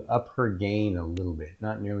to up her gain a little bit.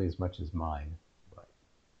 Not nearly as much as mine. But.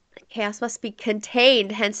 Chaos must be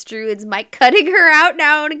contained, hence Druid's mic cutting her out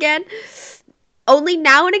now and again. Only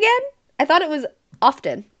now and again? I thought it was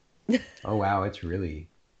often. Oh wow, I really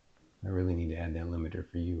need to add that limiter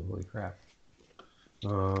for you. Holy crap.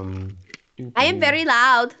 I am very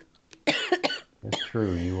loud. That's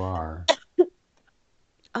true, you are.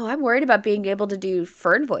 Oh, I'm worried about being able to do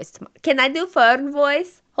Fern voice tomorrow. Can I do Fern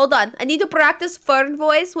voice? Hold on. I need to practice Fern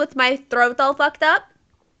voice with my throat all fucked up.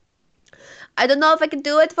 I don't know if I can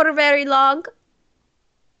do it for very long.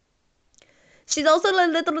 She's also a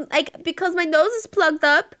little, like, because my nose is plugged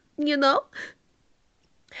up, you know?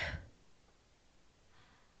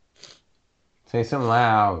 Say something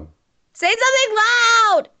loud. Say something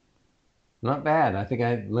loud! Not bad. I think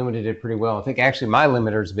I limited it pretty well. I think actually my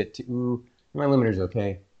limiter's a bit too. My limiter's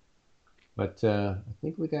okay, but I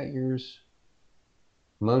think we got yours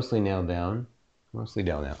mostly nailed down. Mostly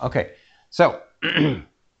nailed down. Okay, so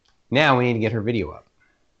now we need to get her video up.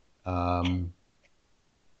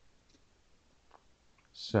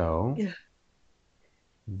 So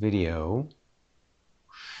video.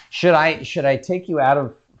 Should I take you out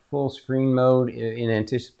of full screen mode in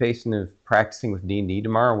anticipation of practicing with D&D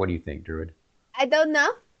tomorrow? What do you think, Druid? I don't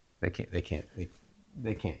know. They can't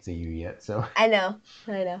see you yet. So I know.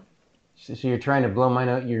 So you're trying to blow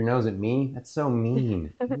your nose at me? That's so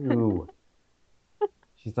mean. Ooh.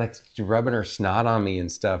 She's like rubbing her snot on me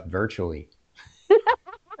and stuff virtually.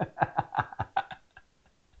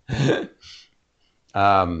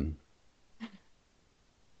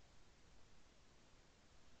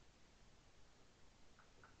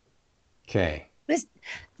 Okay.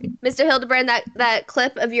 Mr. Hildebrand, that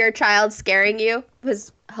clip of your child scaring you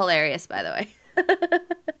was hilarious, by the way.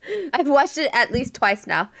 I've watched it at least twice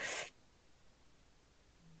now.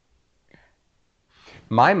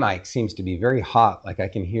 My mic seems to be very hot. Like I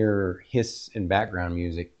can hear hiss and background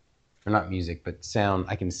music. Or not music, but sound.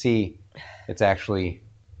 I can see it's actually...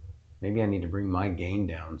 Maybe I need to bring my gain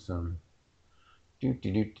down some.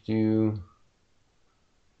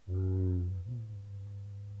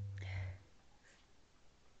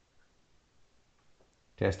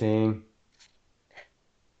 Testing.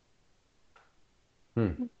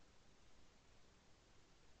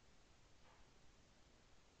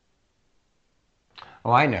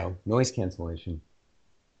 Oh, I know. Noise cancellation.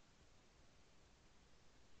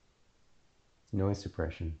 Noise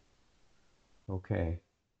suppression. Okay.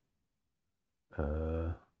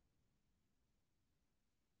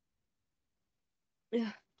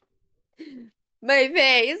 My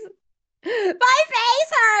face. My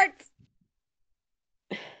face hurts.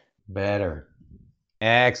 Better.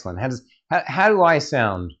 Excellent. How do I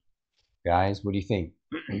sound, guys? What do you think?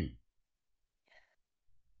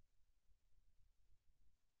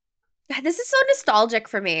 This is so nostalgic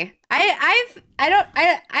for me.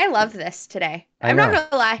 I love this today. I'm not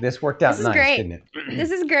gonna lie. This worked out nice, great. didn't it?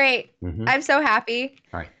 This is great. I'm so happy.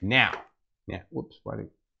 All right, now, whoops, what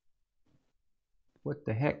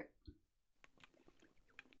the heck?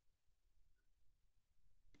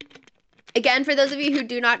 Again, for those of you who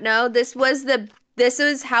do not know, this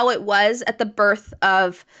is how it was at the birth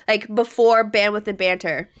of, like, before Bandwidth and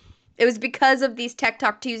Banter. It was because of these Tech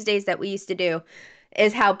Talk Tuesdays that we used to do,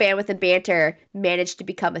 is how Bandwidth and Banter managed to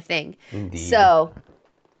become a thing. Indeed. So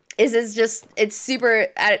it's super,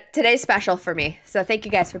 today's special for me. So thank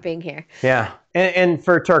you guys for being here. Yeah. And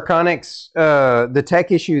for Tarconics, the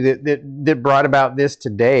tech issue that brought about this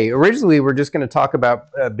today, originally we're just going to talk about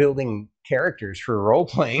building characters for role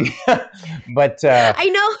playing, but I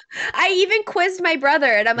know, I even quizzed my brother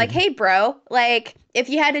and I'm like, hey bro, like if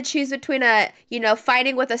you had to choose between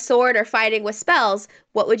fighting with a sword or fighting with spells,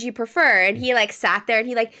 what would you prefer? And he like sat there and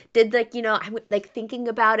he like did like, I'm like thinking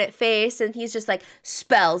about it face, and he's just like,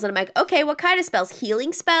 spells. And I'm like, okay, what kind of spells?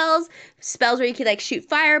 Healing spells where you could like shoot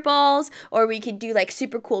fireballs, or we could do like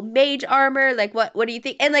super cool mage armor. Like what do you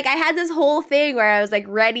think? And like I had this whole thing where I was like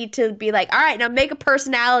ready to be like, all right, now make a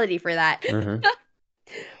personality for that.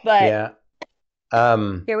 But yeah.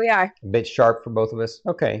 Here we are. A bit sharp for both of us.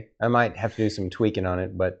 Okay, I might have to do some tweaking on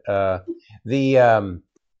it, but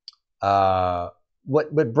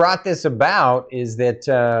what brought this about is that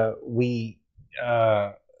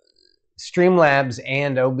Streamlabs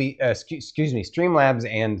and Streamlabs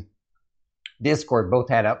and Discord both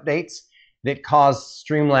had updates that caused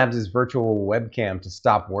Streamlabs' virtual webcam to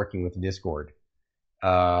stop working with Discord,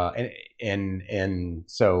 and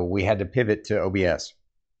so we had to pivot to OBS.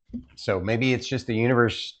 So maybe it's just the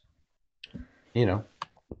universe,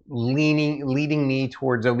 leading me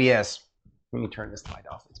towards OBS. Let me turn this light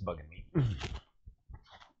off. It's bugging me.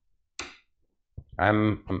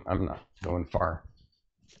 I'm not going far.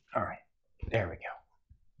 All right, there we go.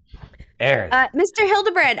 There. Mr.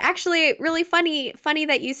 Hildebrand, actually, really funny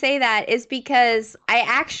that you say that, is because I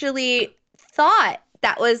actually thought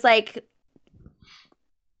that was like,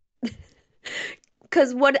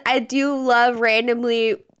 because what I do love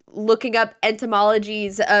randomly looking up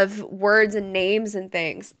etymologies of words and names and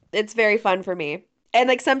things. It's very fun for me. And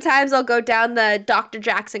like sometimes I'll go down the Dr.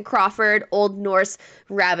 Jackson Crawford Old Norse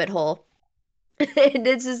rabbit hole. And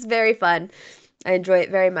it's just very fun. I enjoy it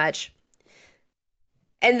very much.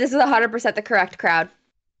 And this is 100% the correct crowd.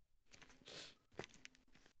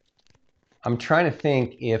 I'm trying to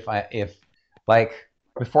think if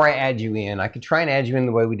before I add you in, I could try and add you in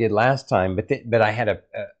the way we did last time, but I had a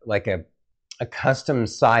a custom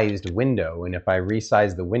sized window, and if I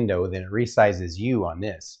resize the window, then it resizes you on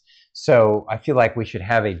this. So I feel like we should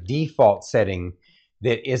have a default setting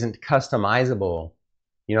that isn't customizable.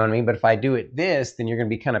 You know what I mean? But if I do it this, then you're going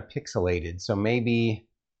to be kind of pixelated. So maybe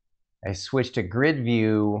I switch to grid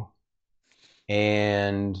view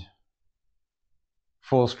and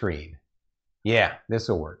full screen. Yeah, this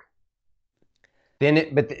will work.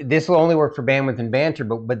 Then, but this will only work for bandwidth and banter.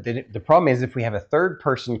 But the problem is if we have a third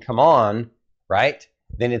person come on, right?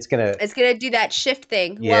 Then it's gonna do that shift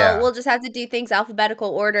thing. Yeah. Well, we'll just have to do things alphabetical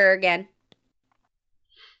order again.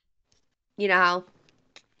 You know how? You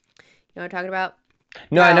know what I'm talking about?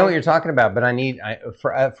 No, I know what you're talking about, but I need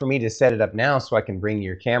for me to set it up now so I can bring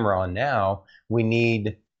your camera on now. We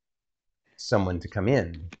need someone to come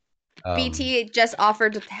in. BT just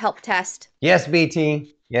offered to help test. Yes,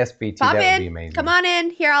 BT. Yes, BT. Pop that in. Would be amazing. Come on in.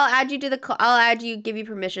 Here, I'll add you to the call. I'll add you. Give you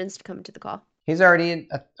permissions to come to the call. He's already in.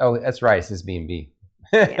 Oh, that's right. It's his B&B.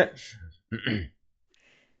 Yeah.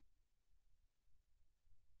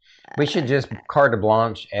 We should just carte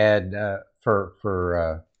blanche add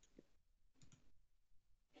for.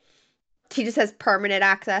 He just has permanent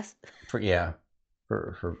access.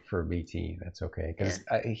 For BT, that's okay because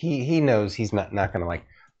he knows he's not going to like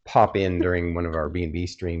pop in during one of our B&B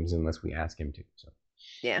streams unless we ask him to. So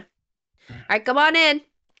yeah. All right, come on in.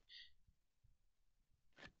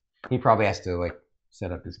 He probably has to like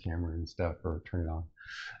set up his camera and stuff or turn it on.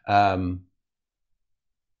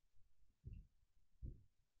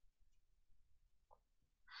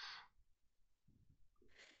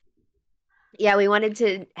 Yeah, we wanted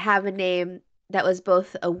to have a name that was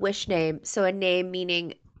both a wish name, so a name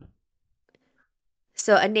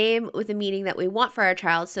with a meaning that we want for our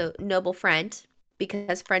child, so noble friend,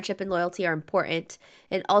 because friendship and loyalty are important,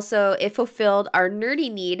 and also it fulfilled our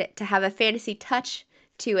nerdy need to have a fantasy touch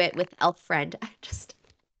to it with elf friend.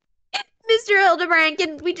 Mr. Hildebrand,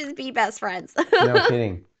 can we just be best friends? No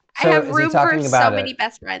kidding. So I have room for so many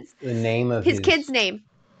best friends. The name of his kid's name.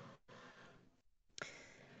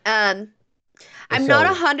 I'm not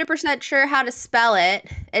 100% sure how to spell it.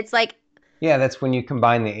 It's like... Yeah, that's when you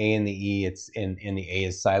combine the A and the E. It's and the A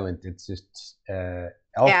is silent. It's just elf.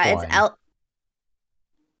 Yeah, it's elf.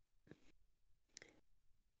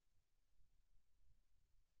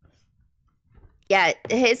 Yeah,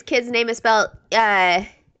 his kid's name is spelled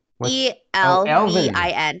E-L-V-I-N.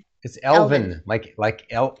 It's Elvin, like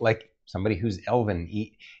somebody who's Elvin.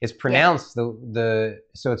 It's pronounced so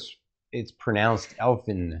it's pronounced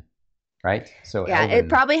Elfin. Right? So yeah, Elvin. It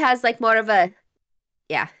probably has like more of a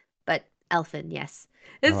but Elfin, yes.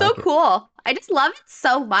 It's so cool. I just love it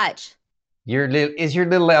so much. Is your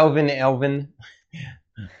little Elvin?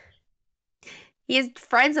 He is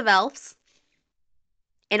friends of elves.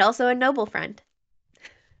 And also a noble friend.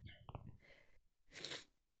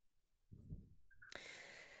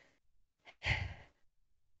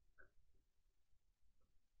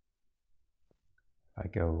 I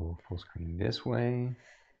go full screen this way.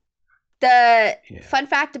 The fun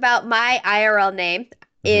fact about my IRL name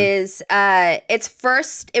is it was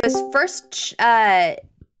first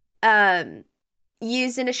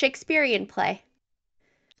used in a Shakespearean play.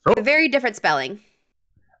 Oh. A very different spelling.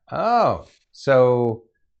 Oh, so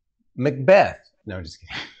Macbeth. No, just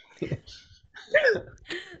kidding.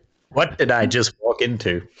 What did I just walk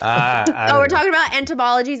into? We're talking about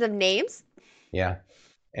etymologies of names. Yeah,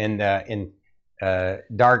 and in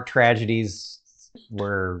dark tragedies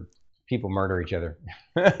where people murder each other.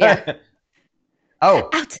 Yeah. Oh.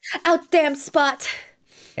 Out damn spot.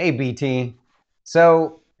 Hey, BT.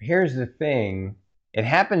 So here's the thing. It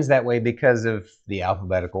happens that way because of the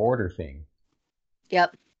alphabetical order thing.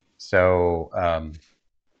 Yep. So,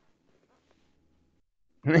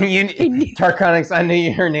 Tarconix, I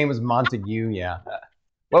knew her name was Montague. Yeah.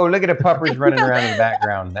 Whoa, look at a puppers running around in the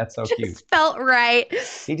background. That's so cute. Felt right.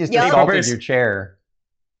 He just assaulted your chair.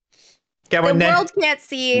 The world can't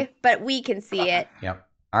see, but we can see it. Yep.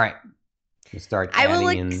 All right. We start. I will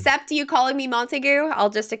accept you calling me Montague. I'll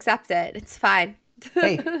just accept it. It's fine.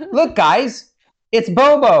 Hey, look, guys. It's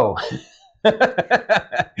Bobo. Nobody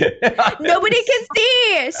can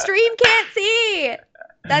see. Stream can't see.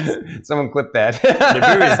 That's someone clip that.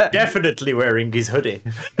 Naboo is definitely wearing his hoodie.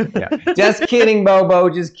 Yeah. Just kidding, Bobo.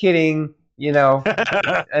 Just kidding. You know,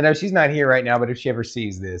 I know she's not here right now, but if she ever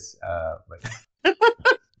sees this,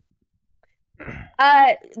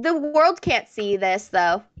 the world can't see this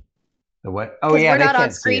though. The what? Oh yeah, we're not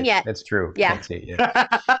on screen yet. That's true. Yeah, can't see it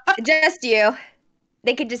yet. Just you.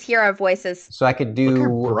 They could just hear our voices. So I could do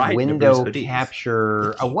window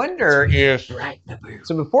capture. I wonder if.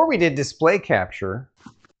 So before we did display capture,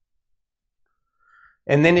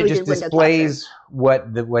 And then it just displays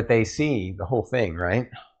what they see, the whole thing, right?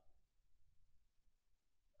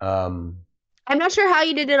 I'm not sure how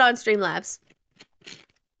you did it on Streamlabs.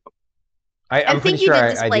 I'm pretty sure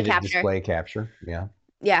I did a display capture. Yeah.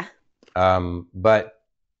 Yeah. But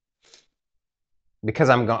because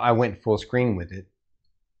I went full screen with it.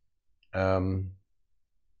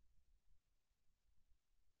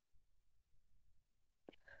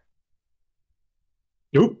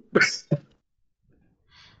 Nope.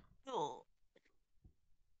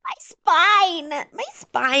 My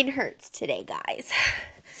spine hurts today, guys.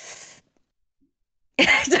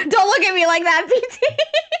 Don't look at me like that, PT.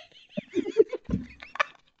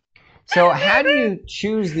 So how do you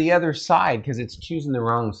choose the other side? Because it's choosing the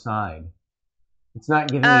wrong side. It's not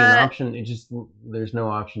giving me an option. It just, there's no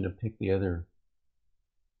option to pick the other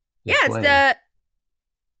display. Yeah, it's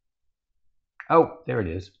the... Oh, there it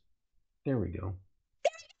is. There we go.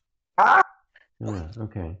 Ah! Oh,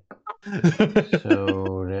 okay.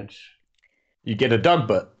 So that's... You get a dog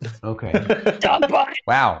butt. Okay. Dog butt!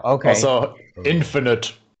 Wow, okay. Also,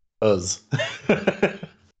 infinite us.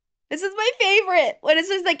 This is my favorite. When it's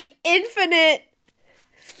just like infinite...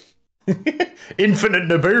 Infinite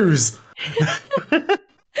Naboos!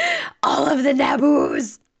 All of the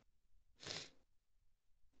Naboos!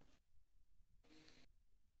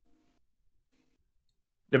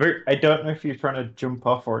 Naboo, I don't know if you're trying to jump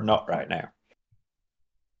off or not right now.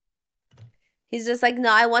 He's just like, no,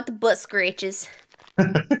 I want the butt scratches.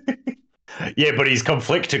 Yeah, but he's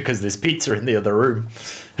conflicted because there's pizza in the other room.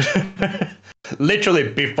 Literally,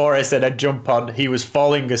 before I said I'd jump on, he was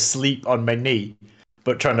falling asleep on my knee,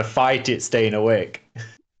 but trying to fight it staying awake.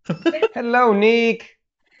 Hello, Nick.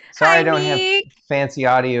 Sorry, I don't Nick. have fancy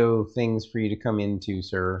audio things for you to come into,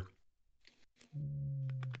 sir.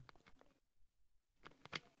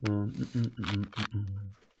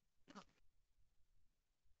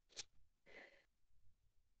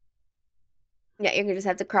 Yeah, you're gonna just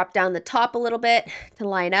have to crop down the top a little bit to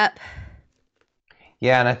line up.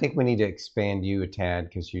 Yeah, and I think we need to expand you a tad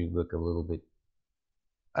because you look a little bit.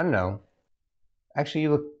 I don't know. Actually, you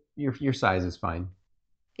look your size is fine.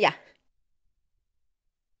 Yeah.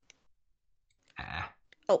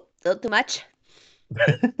 Oh, a little too much.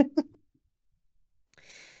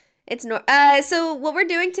 It's no. So what we're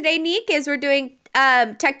doing today, Neek, is we're doing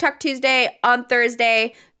Tech Talk Tuesday on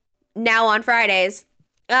Thursday, now on Fridays.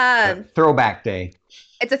 Throwback day.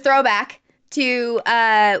 It's a throwback to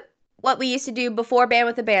what we used to do before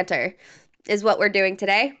Bandwidth and Banter, is what we're doing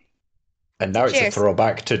today. And now it's a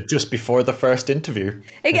throwback to just before the first interview.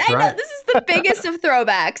 I know, this is the biggest of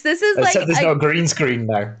throwbacks. This is Except there's no green screen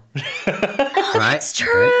now. Oh, that's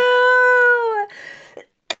true.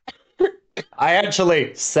 I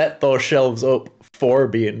actually set those shelves up for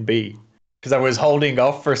B&B because I was holding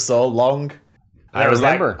off for so long. I was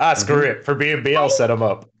remember. Like, screw it. For B&B, I'll set them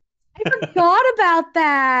up. I forgot about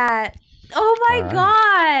that. Oh my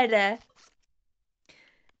God.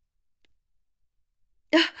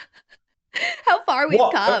 How far we've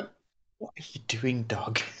come. What are you doing,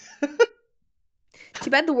 dog? Too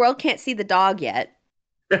bad the world can't see the dog yet.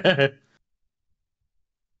 All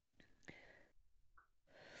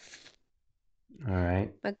right.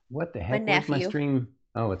 What the heck? Where's my stream?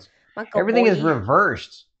 Oh, it's Uncle everything boy. is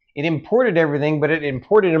reversed. It imported everything, but it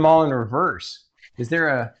imported them all in reverse. Is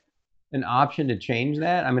there an option to change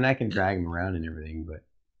that? I mean, I can drag them around and everything, but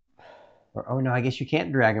oh no, I guess you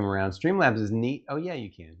can't drag them around. Streamlabs is neat. Oh yeah, you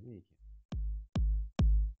can. Yeah, you can.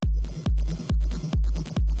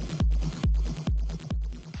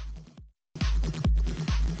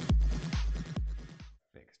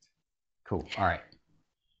 Fixed. Cool. All right.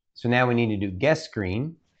 So now we need to do guest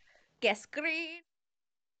screen. Guest screen.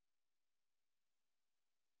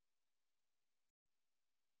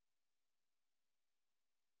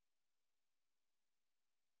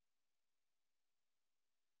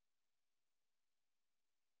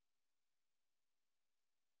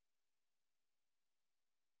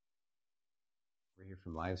 We're here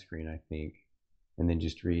from live screen, I think, and then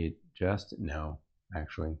just readjust. No,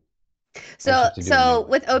 actually. So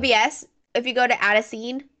with OBS, if you go to add a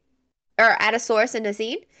scene or add a source in a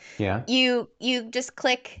scene, yeah, you just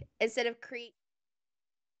click instead of create.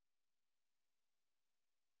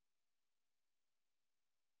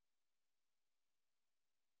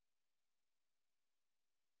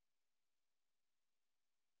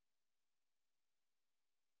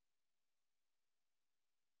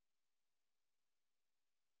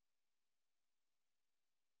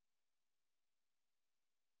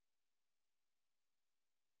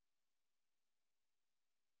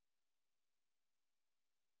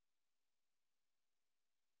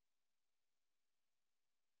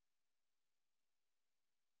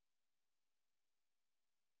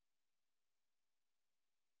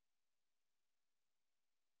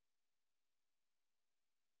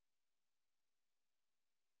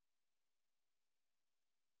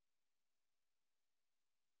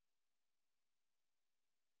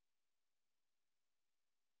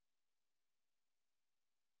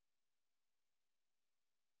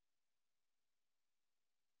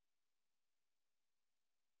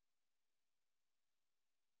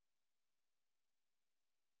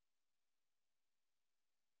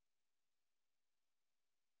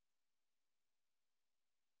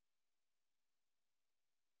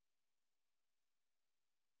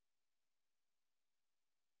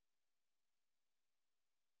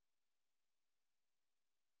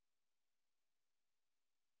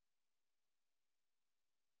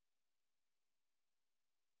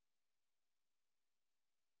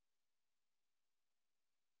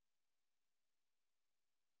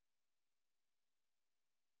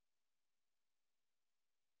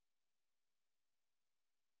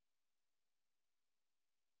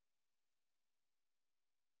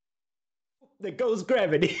 There goes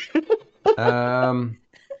gravity. No,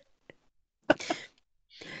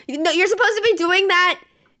 you're supposed to be doing that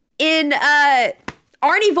in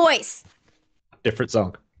Arnie voice. Different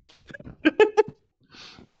song.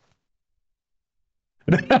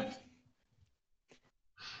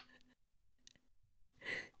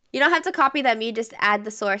 You don't have to copy them. You just add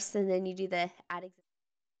the source and then you do the add.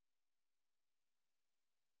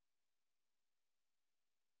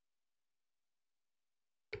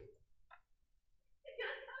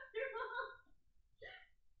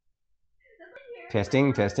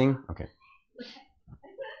 Testing. Okay.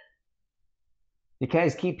 You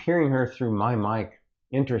guys keep hearing her through my mic.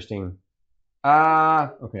 Interesting.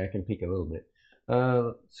 Okay, I can peek a little bit.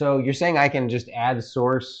 So you're saying I can just add a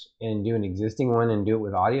source and do an existing one and do it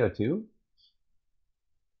with audio too?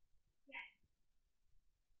 Yeah.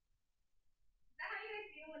 Is that how you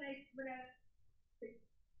guys feel when I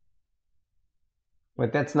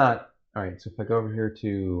But that's not all right. So if I go over here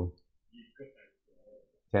to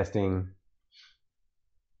testing.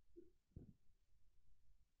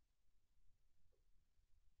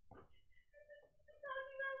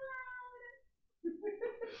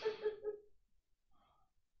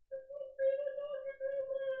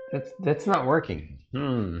 That's not working.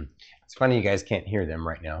 It's funny you guys can't hear them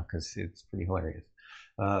right now because it's pretty hilarious.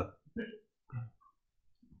 Now you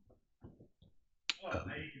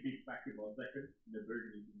can be back in 1 second. The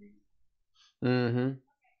version you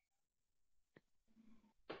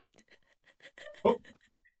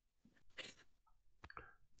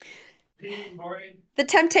The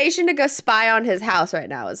temptation to go spy on his house right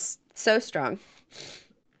now is so strong.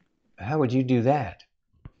 How would you do that?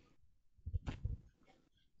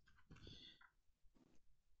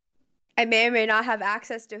 I may or may not have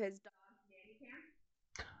access to his dog's nanny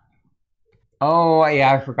cam. Oh,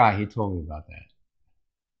 yeah, I forgot. He told me about that.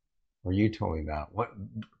 Or you told me about what?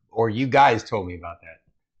 Or you guys told me about that.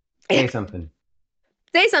 Say something.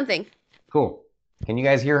 Say something. Cool. Can you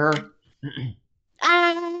guys hear her?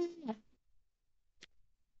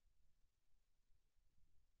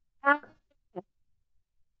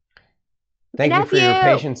 Thank you for your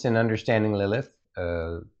patience and understanding, Lilith.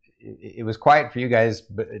 It was quiet for you guys,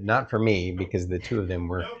 but not for me because the two of them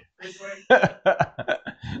were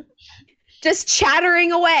just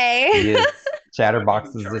chattering away. Yes,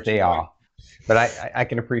 chatterboxes that they are. But I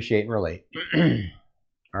can appreciate and relate.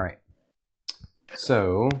 All right.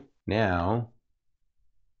 So now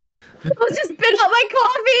I'll just spit out my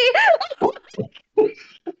coffee.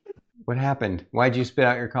 What happened? Why'd you spit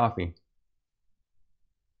out your coffee?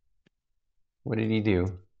 What did he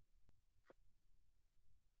do?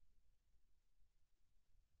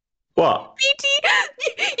 What? BT,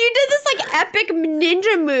 you did this like epic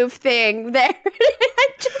ninja move thing there.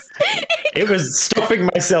 It was stopping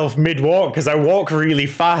myself mid-walk because I walk really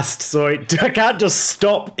fast, so I can't just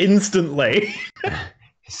stop instantly.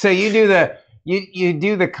 So you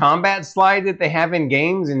do the combat slide that they have in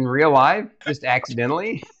games in real life, just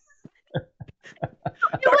accidentally?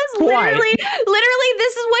 It was literally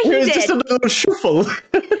this is what he did. It was just a little shuffle.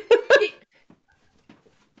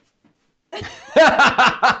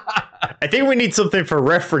 I think we need something for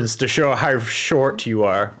reference to show how short you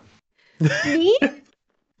are. Me?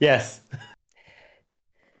 Yes.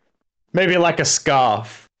 Maybe like a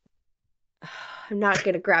scarf. I'm not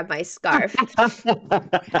gonna grab my scarf. I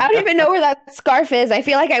don't even know where that scarf is. I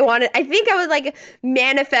feel like I think I was like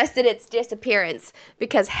manifested its disappearance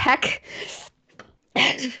because heck.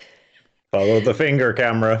 Follow the finger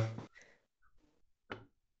camera.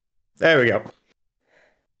 There we go.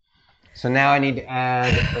 So now I need to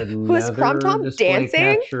add another Was Cromtom display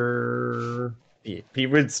dancing? Capture. He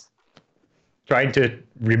was trying to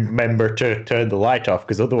remember to turn the light off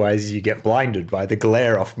because otherwise you get blinded by the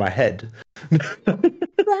glare off my head. Blinded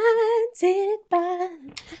by...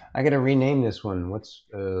 I gotta rename this one. What's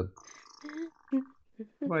what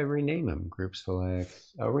do I rename them? Group select.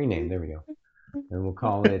 Oh, rename. There we go. And we'll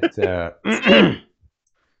call it.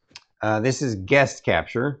 This is guest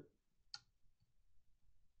capture.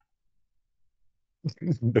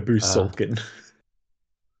 Naboo's sulking.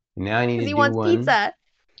 Now I need to do wants one pizza.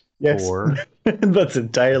 Yes, that's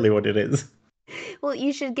entirely what it is. Well,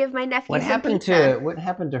 you should give my nephew What some happened pizza. to what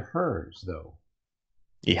happened to hers though?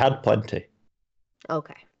 He had plenty.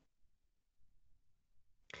 Okay.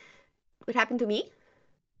 What happened to me?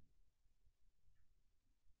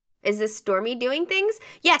 Is this Stormy doing things?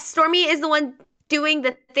 Yes, Stormy is the one doing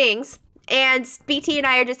the things, and BT and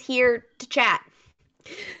I are just here to chat.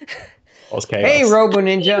 Okay. Hey, Robo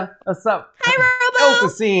Ninja, what's up? Hi, Robo. Help the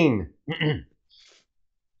scene.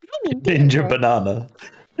 Ninja banana.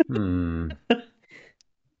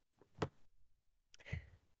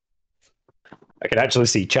 I can actually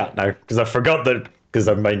see chat now because I forgot that because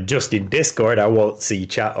I'm just in Discord. I won't see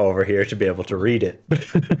chat over here to be able to read it.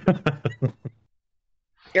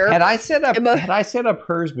 Had I set up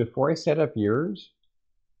hers before I set up yours?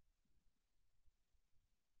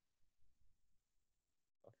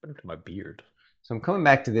 What happened to my beard? So I'm coming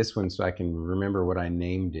back to this one so I can remember what I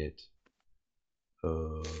named it.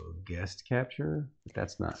 Guest capture?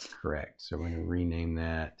 That's not correct. So we're going to rename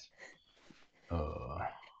that.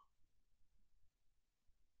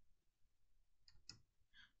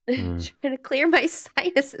 Trying to clear my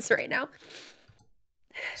sinuses right now.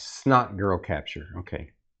 Snot girl capture. Okay,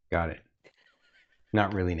 got it.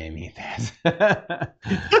 Not really naming it that.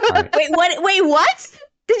 Right. Wait, what? Wait, what?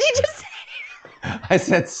 Did you just say? I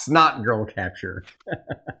said snot girl capture.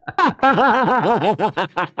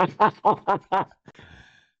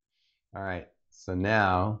 All right, so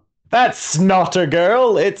now that's not a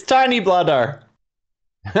girl. It's Tiny Bladder.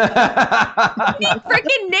 How many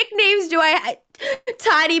freaking nicknames do I?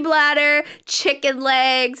 Tiny Bladder, Chicken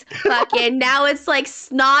Legs, fucking. Now it's like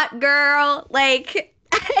Snot Girl. Like,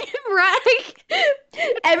 right?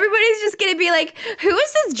 Everybody's just gonna be like, "Who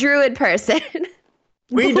is this druid person?"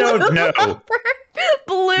 We don't know.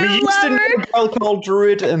 Blue we used lover. to know a girl called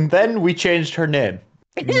Druid, and then we changed her name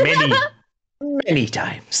many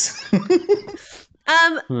times.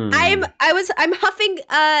 I'm huffing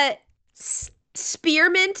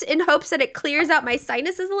spearmint in hopes that it clears out my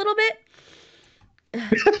sinuses a little bit.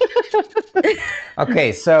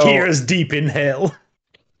 Okay, so Kira's deep in hell.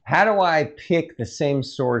 How do I pick the same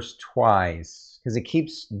source twice? Because it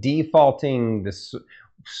keeps defaulting the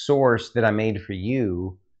source that I made for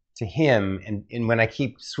you to him, and when I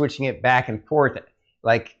keep switching it back and forth,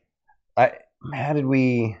 like, how did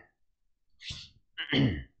we?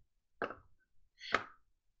 You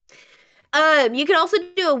could also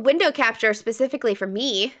do a window capture specifically for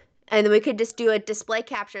me, and then we could just do a display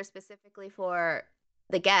capture specifically for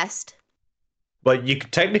the guest. But you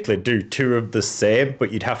could technically do two of the same,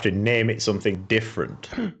 but you'd have to name it something different.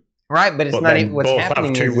 Right, but it's not. What's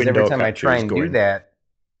happening is every time I try and do that,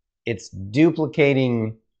 it's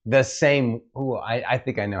duplicating the same. Ooh, I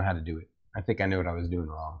think I know how to do it. I think I know what I was doing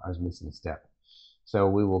wrong. I was missing a step. So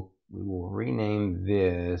we will rename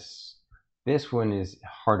this. This one is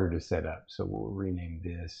harder to set up, so we'll rename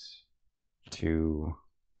this to...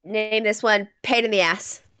 Name this one Pain in the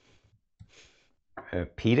Ass.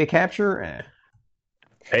 P to capture?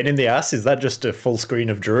 Pain in the Ass? Is that just a full screen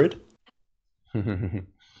of Druid? And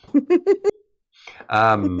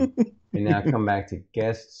now come back to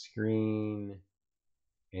guest screen,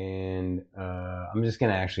 and I'm just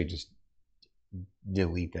gonna actually just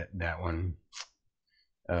delete that one.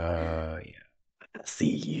 Yeah.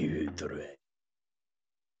 See you, Druid.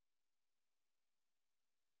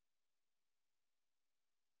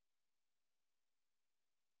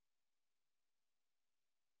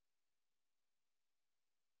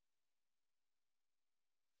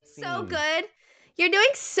 So good. You're doing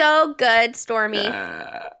so good, Stormy.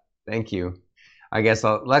 Thank you. I guess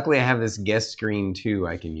luckily I have this guest screen too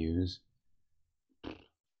I can use.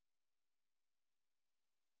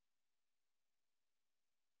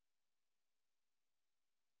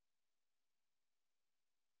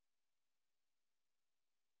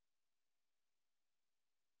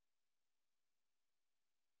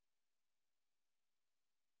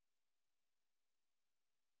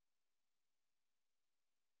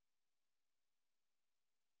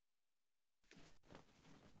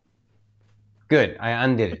 Good. I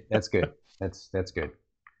undid it. That's good. That's good.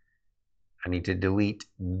 I need to delete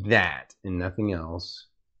that and nothing else.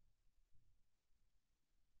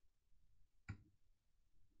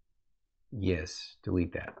 Yes,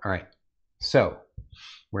 delete that. All right. So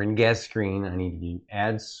we're in guest screen. I need to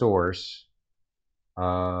add source.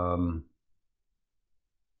 Let's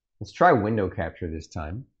try window capture this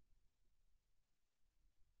time.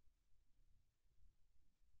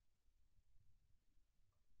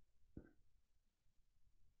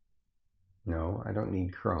 No, I don't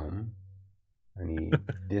need Chrome. I need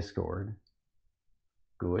Discord.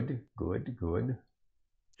 Good.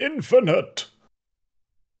 Infinite.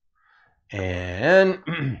 And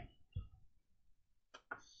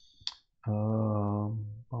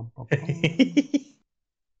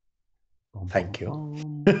thank you.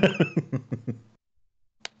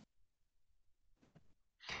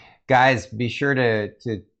 Guys, be sure to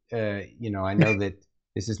I know that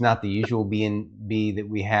this is not the usual B&B that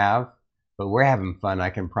we have, but we're having fun, I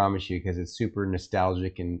can promise you, because it's super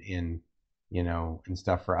nostalgic and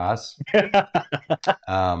stuff for us.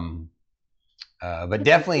 But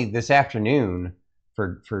definitely this afternoon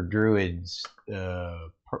for Druid's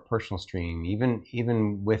personal stream,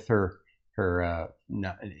 even with her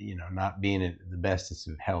not being at the bestest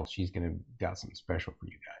of health, she's gonna got something special for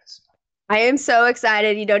you guys. I am so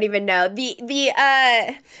excited. You don't even know.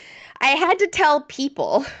 I had to tell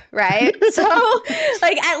people, right? So,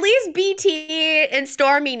 like, at least BT and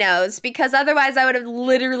Stormy knows, because otherwise I would have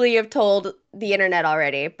literally have told the internet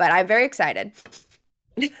already. But I'm very excited.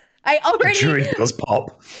 I already. Drink does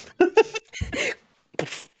pop.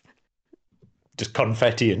 Just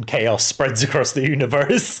confetti and chaos spreads across the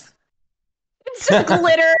universe. It's just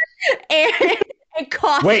glitter and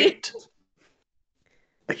coffee. Wait.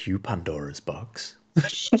 Are you Pandora's box?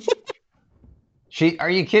 Are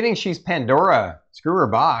you kidding? She's Pandora. Screw her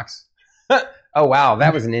box. Oh wow,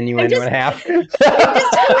 that was an innuendo and a half.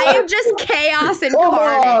 I am just chaos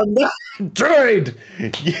incarnate. Droid!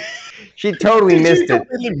 She totally missed it.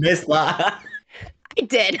 You missed that.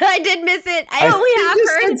 I did miss it. I only have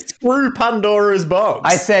her. Screw Pandora's box.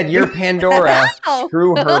 I said you're Pandora. No.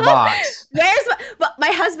 Screw her box.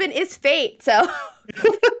 My husband is Fate, so.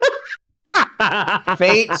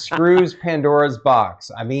 Fate screws Pandora's box.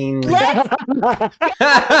 I mean.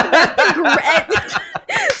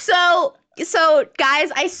 So guys,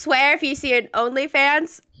 I swear, if you see an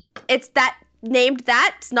OnlyFans, it's that named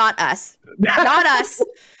that. It's not us. Not us.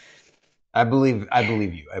 I believe you. I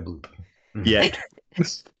believe you. Yeah.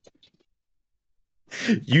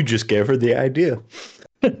 You just gave her the idea.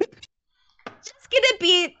 It's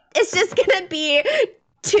just gonna be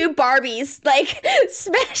two Barbies, like,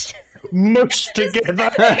 smashed. Mushed together.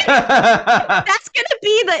 That's gonna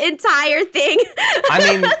be the entire thing. I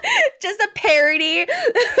mean, just a parody.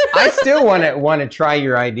 I still want to try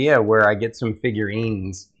your idea where I get some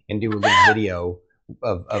figurines and do a little video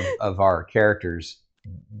of our characters.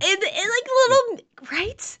 In like little,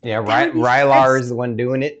 right? Yeah, right. Rylar is the one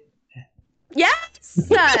doing it. Yes.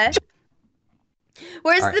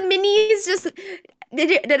 Whereas Right. the minis just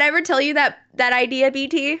did I ever tell you that idea,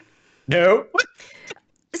 BT? No.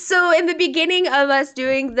 So in the beginning of us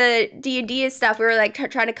doing the D&D stuff, we were like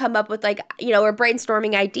trying to come up with, like, we're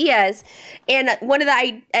brainstorming ideas, and one of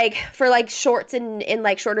the for like shorts and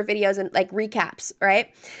like shorter videos and like recaps, right?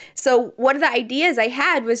 So one of the ideas I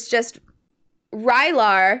had was just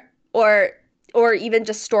Rylar or even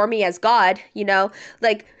just Stormy as God,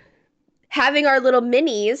 like having our little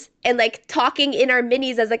minis and like talking in our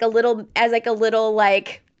minis as like a little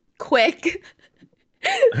like quick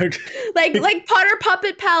like Potter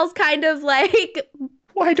Puppet Pals, kind of like.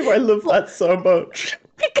 Why do I love that so much?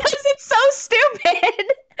 Because it's so stupid.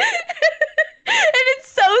 And it's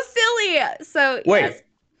so silly. So wait, yes.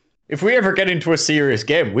 If we ever get into a serious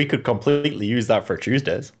game, we could completely use that for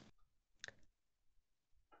Tuesdays.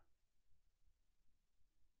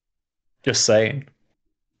 Just saying.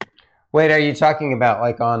 Wait, are you talking about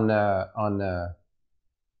like on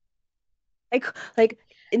like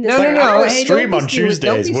in the no. Hey, stream on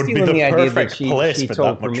Tuesdays would be the perfect place for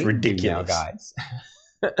that much ridiculous. Now, guys.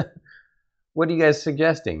 What are you guys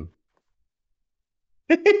suggesting?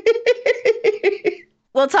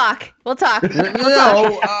 We'll talk. No,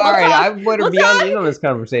 all right. I want to be on this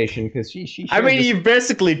conversation because she. I mean,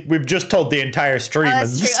 we've just told the entire stream. Okay,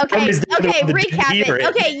 recap it.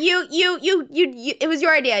 Okay, you. It was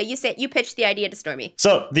your idea. You pitched the idea to Stormy.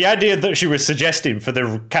 So the idea that she was suggesting for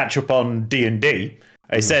the catch up on D&D,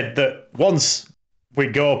 I said that once we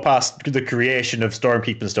go past the creation of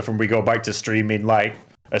Stormkeep and stuff, and we go back to streaming like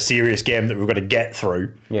a serious game that we're going to get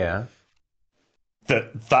through. Yeah.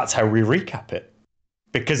 That's how we recap it.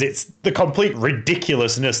 Because it's the complete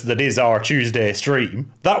ridiculousness that is our Tuesday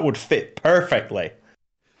stream. That would fit perfectly.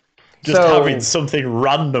 Just having something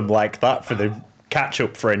random like that for the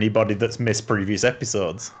catch-up for anybody that's missed previous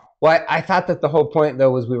episodes. Well, I thought that the whole point,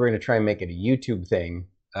 though, was we were going to try and make it a YouTube thing,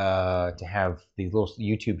 to have these little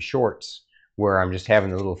YouTube shorts where I'm just having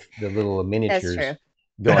the little miniatures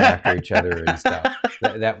going after each other and stuff.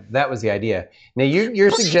 That was the idea. Now,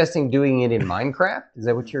 you're suggesting doing it in Minecraft? Is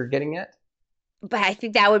that what you're getting at? But I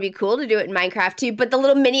think that would be cool to do it in Minecraft too. But the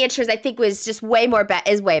little miniatures, I think, was just way more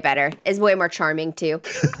is way better. Is way more charming too.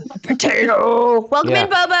 Potato. Welcome in,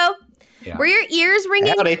 Bobo. Yeah. Were your ears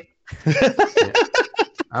ringing? Howdy.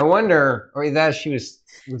 I wonder, or that she was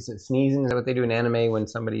it sneezing? Is that what they do in anime when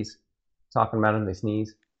somebody's talking about them? They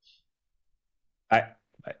sneeze.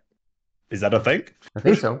 Is that a thing? I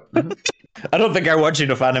think so. Mm-hmm. I don't think I watch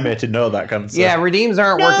enough anime to know that kind of stuff. Yeah, redeems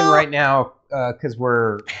aren't working right now because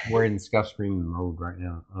we're in scuff stream mode right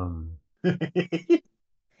now.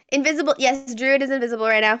 Invisible. Yes, Druid is invisible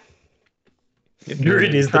right now.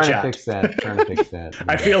 Druid is the chat. Trying to fix that. Yeah.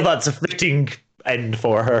 I feel that's a fitting end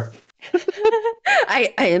for her.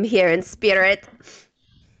 I am here in spirit.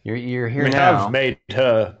 You're here we now. We have made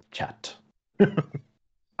her chat.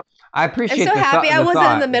 I appreciate. I'm so happy I wasn't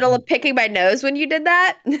thought. in the middle of picking my nose when you did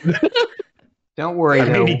that. Don't worry. I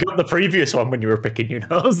mean, you got the previous one when you were picking your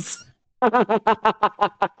nose.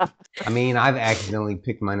 I mean, I've accidentally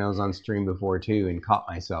picked my nose on stream before too and caught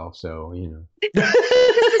myself. So you know. This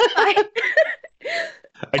is fine.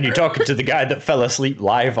 And you're talking to the guy that fell asleep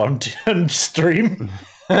live on stream.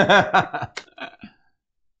 I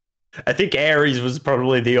think Aries was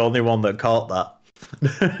probably the only one that caught that.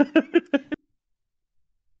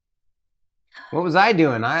 What was I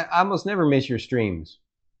doing? I almost never miss your streams.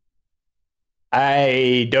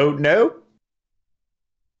 I don't know.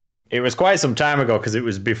 It was quite some time ago because it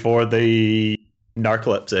was before the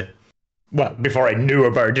narcolepsy. Well, before I knew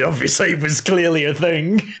about it, obviously, it was clearly a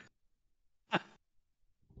thing.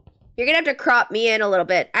 You're going to have to crop me in a little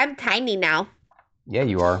bit. I'm tiny now. Yeah,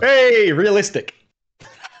 you are. Hey, realistic.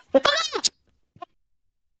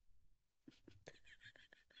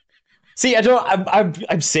 See,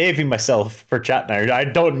 I'm saving myself for chat now. I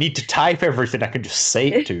don't need to type everything. I can just say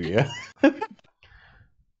it to you.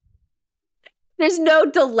 There's no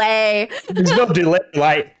delay. There's no delay.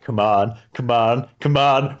 Like, come on.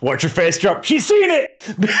 Watch your face drop. She's seen it.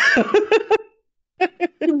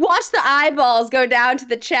 Watch the eyeballs go down to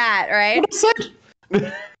the chat, right?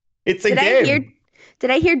 It's a game.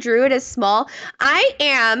 Did I hear Druid is small? I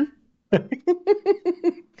am.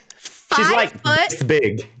 She's like this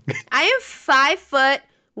big. I am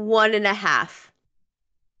 5'1.5".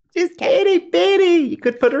 She's itty bitty. You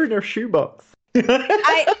could put her in her shoebox.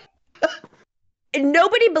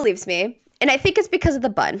 Nobody believes me, and I think it's because of the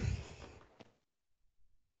bun.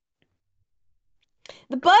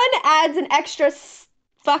 The bun adds an extra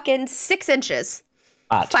fucking 6 inches.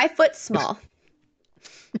 5 foot small.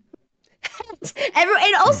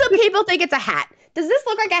 And also people think it's a hat. Does this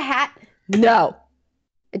look like a hat? No.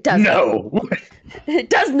 It doesn't. No. It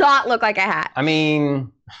does not look like a hat. I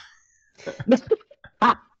mean...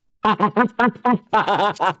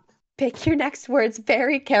 Pick your next words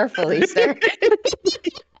very carefully, sir.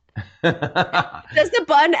 Does the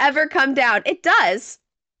bun ever come down? It does.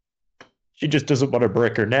 She just doesn't want to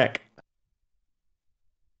break her neck.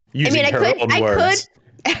 Using her own words.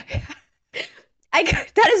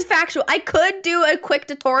 That is factual. I could do a quick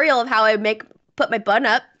tutorial of how I put my bun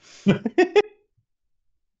up.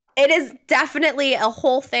 It is definitely a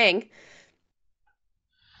whole thing.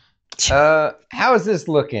 How is this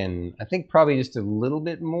looking? I think probably just a little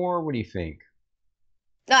bit more. What do you think?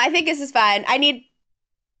 No, I think this is fine. I need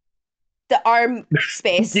the arm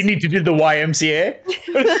space. You need to do the YMCA.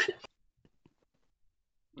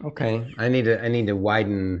 Okay, I need to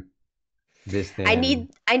widen this thing. I need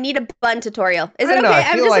a bun tutorial. Is it okay?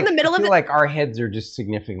 I'm just in the middle of it. I feel like our heads are just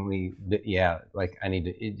significantly, yeah. Like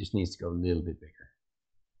it just needs to go a little bit bigger.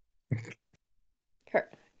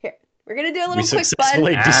 Here, we're gonna do a little we quick bun.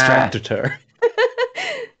 successfully distracted her.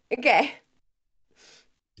 Okay.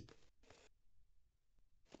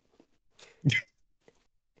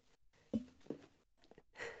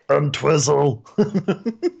 Untwizzle.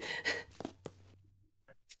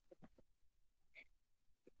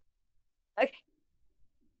 Okay.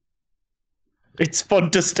 It's fun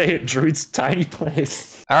to stay at Druid's tiny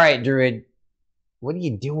place. All right, Druid. What are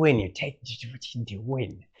you doing? What you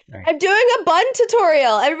doing? Right. I'm doing a bun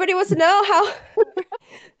tutorial. Everybody wants to know how.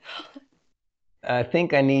 I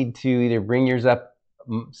think I need to either bring yours up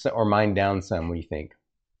or mine down some. What do you think?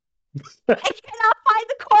 I cannot find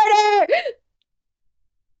the corner.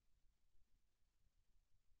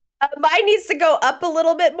 Mine needs to go up a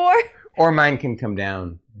little bit more. Or mine can come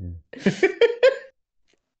down.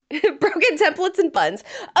 Broken templates and buns.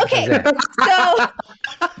 Okay, so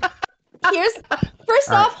here's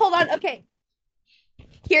first off. Hold on. Okay,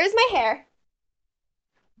 here's my hair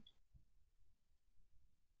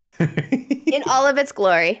in all of its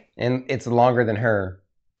glory, and it's longer than her.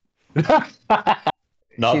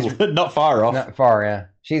 Not far off. Not far, yeah.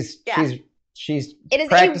 She's it is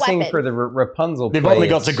practicing for the Rapunzel. They've only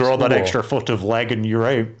got to grow that extra foot of leg, and you're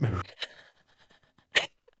out.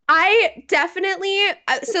 I definitely.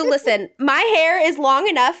 So listen, my hair is long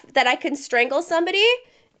enough that I can strangle somebody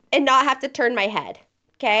and not have to turn my head.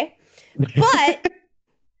 Okay, but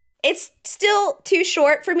it's still too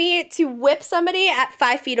short for me to whip somebody at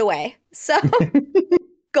 5 feet away. So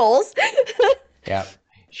goals. Yeah,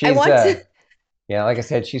 I want to. Yeah, like I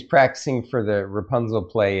said, she's practicing for the Rapunzel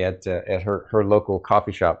play at her local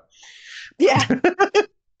coffee shop. Yeah.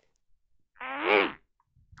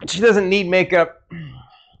 She doesn't need makeup.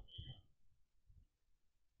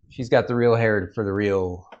 She's got the real hair for the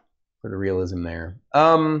realism there.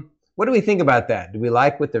 What do we think about that? Do we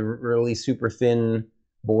like with the really super thin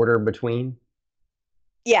border between?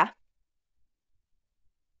 Yeah.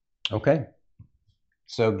 Okay.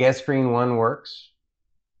 So guest screen 1 works.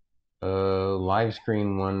 Live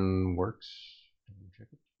screen 1 works.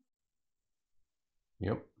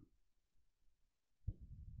 Yep.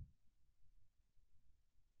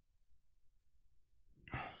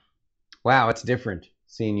 Wow, it's different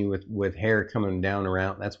seeing you with hair coming down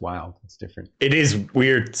around. That's wild. It's different. It is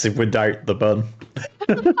weird without the bun.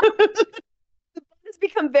 The bun has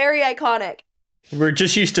become very iconic. We're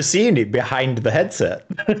just used to seeing it behind the headset.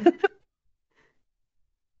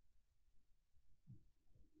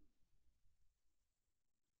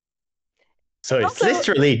 So it's also,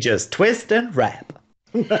 literally just twist and wrap.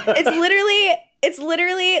 It's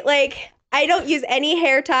literally like I don't use any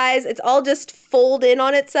hair ties. It's all just fold in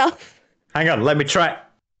on itself. Hang on, let me try.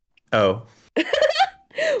 Oh.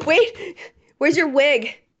 Wait, where's your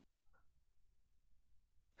wig?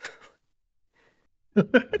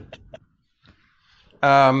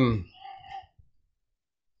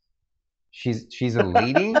 She's a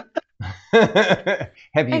lady.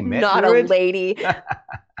 Have you met not Druid? A lady.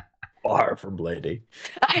 Far from lady.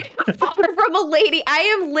 I'm far from a lady. I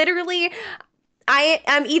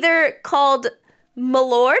am either called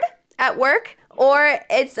Malord at work or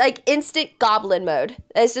it's like instant goblin mode.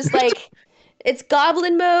 It's just like it's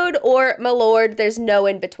goblin mode or Malord. There's no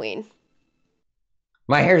in between.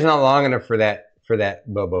 My hair's not long enough for that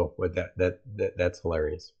Bobo with that's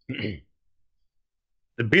hilarious. The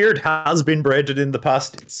beard has been braided in the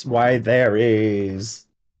past. It's why there is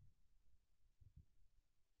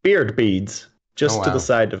beard beads just to the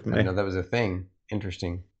side of me. I didn't know that was a thing.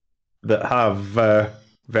 Interesting. That have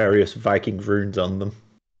various Viking runes on them.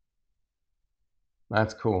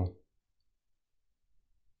 That's cool.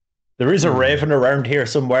 There is a raven around here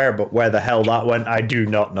somewhere, but where the hell that went, I do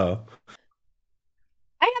not know.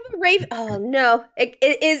 I have a raven. Oh no, it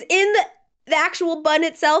is in the actual bun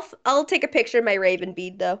itself. I'll take a picture of my raven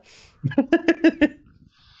bead though.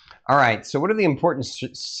 All right. So what are the important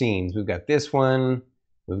scenes? We've got this one.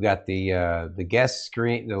 We've got the guest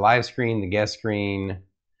screen, the live screen, the guest screen.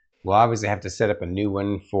 We'll obviously have to set up a new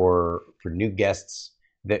one for new guests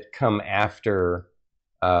that come after.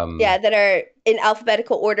 That are in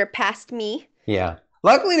alphabetical order past me. Yeah.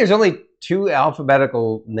 Luckily, there's only 2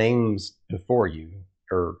 alphabetical names before you,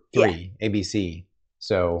 or 3, ABC.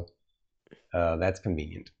 So that's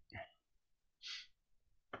convenient.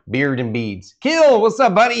 Beard and Beads. Kill, what's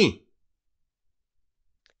up, buddy?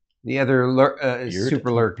 The other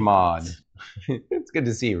Super Lurk mod. It's good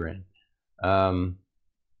to see you, Ren.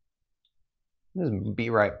 This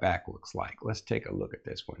Be Right Back looks like. Let's take a look at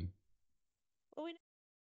this one.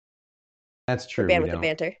 That's true. Bandwidth and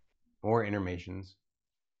banter. Or intermissions.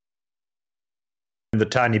 The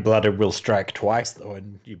tiny bladder will strike twice, though,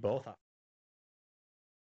 and you both have.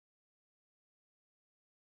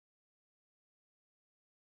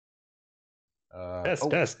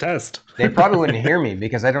 Test. They probably wouldn't hear me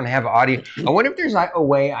because I don't have audio. I wonder if there's a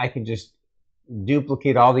way I can just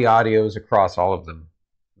duplicate all the audios across all of them.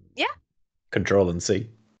 Yeah. Control and C.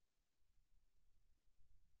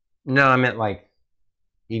 No, I meant like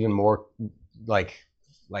even more like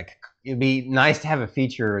it'd be nice to have a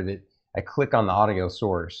feature that I click on the audio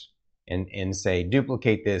source and say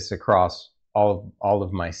duplicate this across all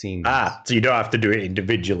of my scenes. So you don't have to do it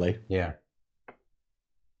individually. Yeah.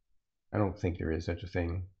 I don't think there is such a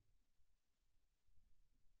thing.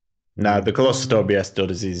 No, the closest OBS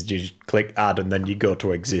does is you click add and then you go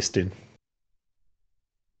to existing.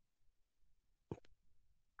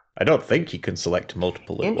 I don't think you can select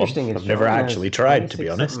multiple at once. I've never actually tried, to be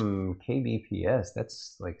honest. kbps,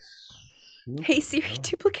 that's like... Hey Siri,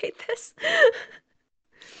 duplicate this.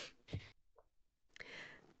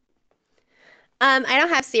 I don't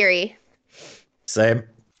have Siri. Same.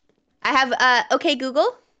 I have OK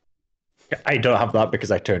Google. I don't have that because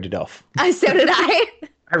I turned it off. So did I.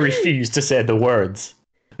 I refuse to say the words.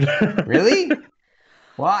 Really?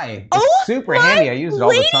 Why? It's super handy. I use it all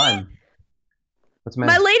the time. What's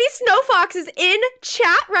my Lady Snowfox is in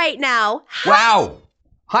chat right now. Wow.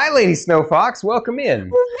 Hi, Lady Snowfox. Welcome in.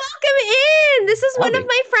 Welcome in. This is one of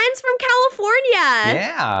my friends from California.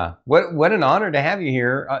 Yeah. What an honor to have you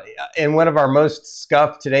here. And one of our most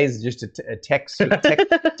scuffed today is just a tech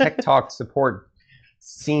talk support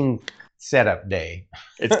scene setup day.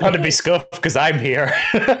 It's got to be scuffed because I'm here.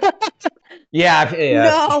 Yeah.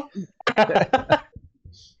 No.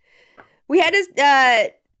 We had to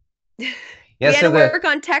work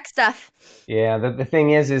on tech stuff. Yeah. The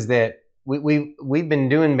thing is that we've been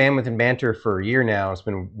doing Bandwidth and Banter for a year now. It's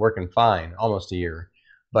been working fine, almost a year.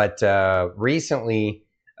 But recently,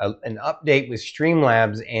 an update with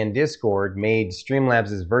Streamlabs and Discord made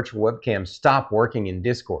Streamlabs' virtual webcam stop working in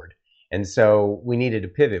Discord. And so we needed to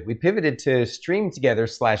pivot. We pivoted to Stream Together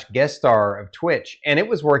 / guest star of Twitch, and it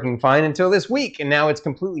was working fine until this week, and now it's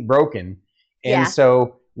completely broken. And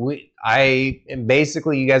so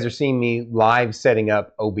basically, you guys are seeing me live setting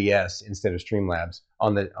up OBS instead of Streamlabs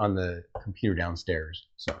on the computer downstairs.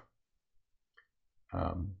 So,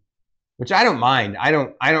 which I don't mind. I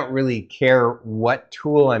don't really care what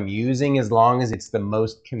tool I'm using as long as it's the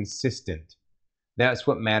most consistent. That's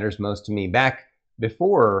what matters most to me. Back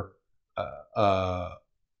before. Why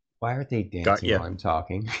are they dancing while I'm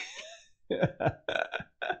talking?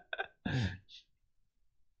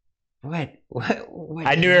 What?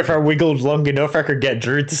 I knew if I wiggled long enough, I could get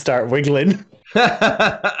Drew to start wiggling. You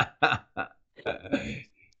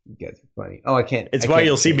guys are funny. Oh, I can't. It's why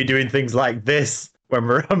you'll see me doing things like this when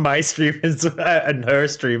we're on my stream and her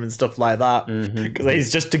stream and stuff like that. Because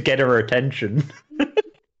it's just to get her attention.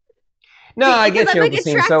 No, I get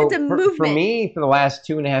you. So for me, for the last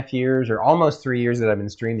 2.5 years or almost 3 years that I've been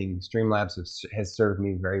streaming, Streamlabs has served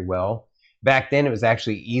me very well. Back then, it was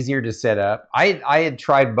actually easier to set up. I had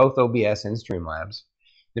tried both OBS and Streamlabs.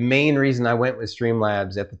 The main reason I went with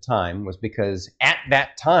Streamlabs at the time was because at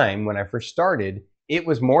that time, when I first started, it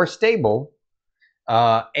was more stable,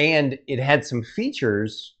 and it had some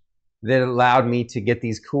features that allowed me to get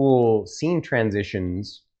these cool scene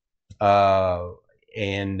transitions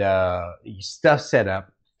and stuff set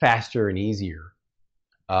up faster and easier,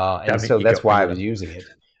 and so that's why I was using it.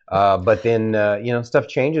 But then stuff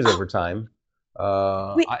changes over time.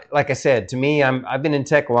 Like I said, to me, I've been in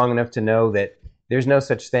tech long enough to know that there's no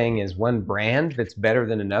such thing as one brand that's better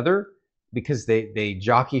than another, because they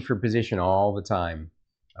jockey for position all the time.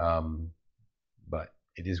 But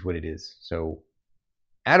it is what it is. So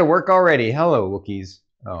out of work already. Hello, Wookiees.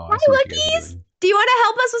 Oh, hi, Wookiees. Do you want to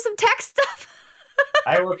help us with some tech stuff?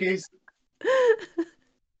 Hi, Wookiees.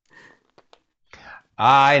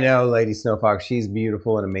 I know Lady Snowfox. She's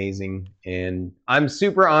beautiful and amazing, and I'm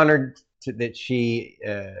super honored that she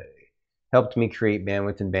helped me create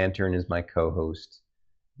Bandwidth and Banter and is my co-host.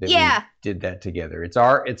 We did that together. It's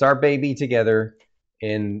our baby together,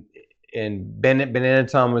 and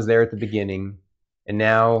Benetton was there at the beginning, and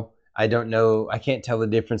now I don't know. I can't tell the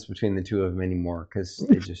difference between the two of them anymore because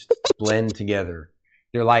they just blend together.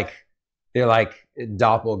 They're like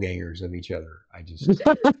doppelgangers of each other. I just.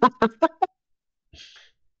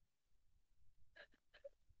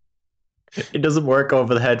 It doesn't work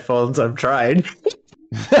over the headphones. I'm trying.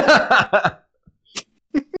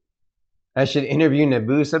 I should interview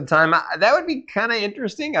Naboo sometime. That would be kind of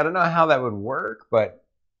interesting. I don't know how that would work, but.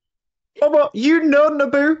 Well, you know,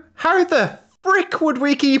 Naboo, how the frick would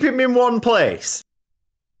we keep him in one place?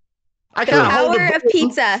 I can't hold a of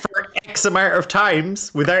pizza for X amount of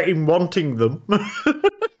times without him wanting them.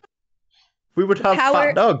 We would have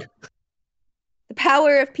Fat Dog. The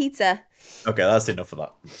power of pizza. Okay, that's enough of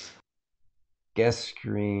that. Guest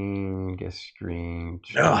screen.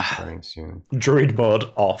 Starting soon. Druid mode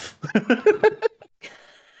off.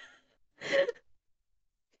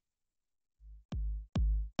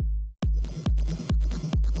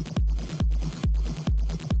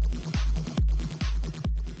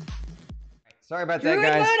 Sorry about that, Druid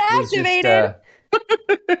guys. mode activated.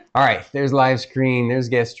 All right, there's live screen. There's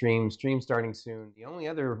guest stream. Stream starting soon. The only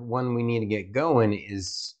other one we need to get going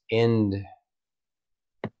is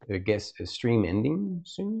stream ending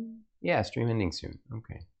soon? Yeah, stream ending soon.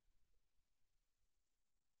 Okay.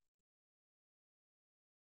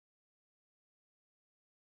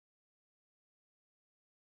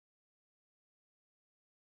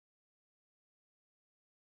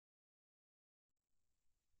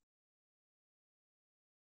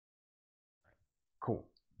 Cool.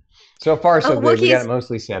 So far, so good. We got it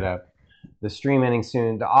mostly set up. The stream ending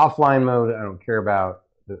soon. The offline mode, I don't care about.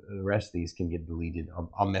 The rest of these can get deleted.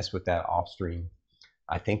 I'll mess with that off stream.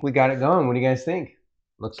 I think we got it going. What do you guys think?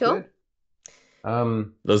 Looks good.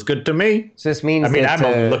 Looks good to me. So this means I'm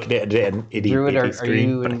only looking at it. Druid, are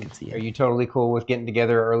you totally cool with getting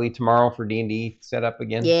together early tomorrow for D&D setup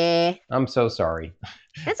again? Yeah. I'm so sorry.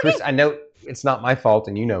 That's Chris, okay. I know it's not my fault,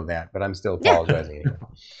 and you know that, but I'm still apologizing anyway.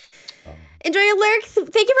 Enjoy your lurk.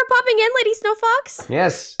 Thank you for popping in, Lady Snowfox.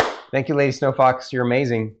 Yes. Thank you, Lady Snowfox. You're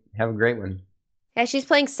amazing. Have a great one. Yeah, she's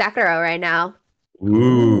playing Sekiro right now.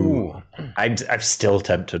 Ooh. I'm still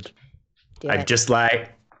tempted. I'm just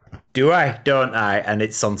like, do I? Don't I? And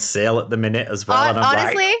it's on sale at the minute as well. And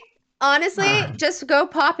I'm honestly, just go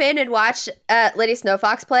pop in and watch Lady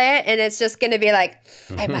Snowfox play it, and it's just going to be like,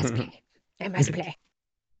 I must play. I must play.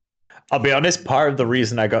 I'll be honest, part of the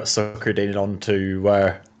reason I got suckered in onto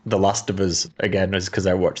The Last of Us again was because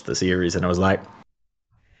I watched the series and I was like,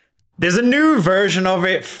 There's a new version of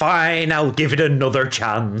it. Fine, I'll give it another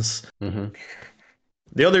chance. Mm-hmm.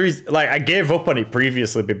 The other reason, like, I gave up on it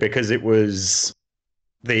previously because it was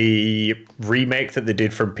the remake that they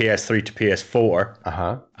did from PS3 to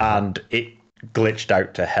PS4, and it glitched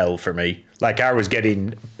out to hell for me. Like, I was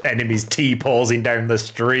getting enemies T-posing down the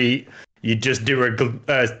street. You just do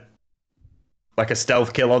a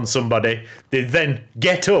stealth kill on somebody. They then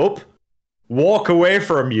get up, walk away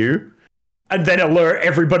from you, and then alert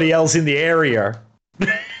everybody else in the area.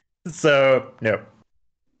 So, no.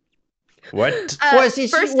 What? What's she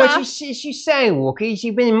saying, Wookie?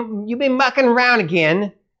 You've been mucking around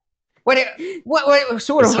again. What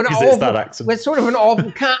sort of an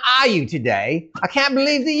awful cunt are you today? I can't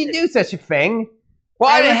believe that you do such a thing.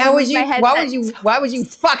 Why would you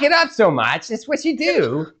fuck it up so much? That's what you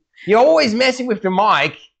do. You're always messing with the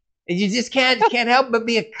mic, and you just can't help but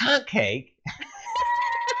be a cunt cake.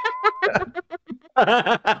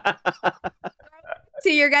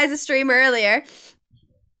 See your guys' stream earlier.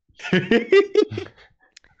 I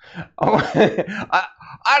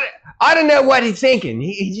don't know what he's thinking.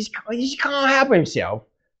 He just can't help himself.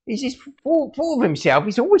 He's just full of himself.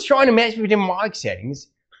 He's always trying to mess with the mic settings.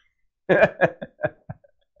 I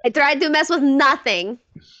tried to mess with nothing.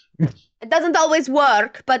 It doesn't always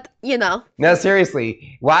work, but you know. No,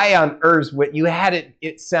 seriously. Why on earth what you had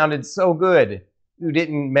it sounded so good. You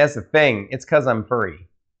didn't mess a thing. It's because I'm furry.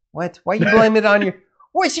 What? Why you blame it on your...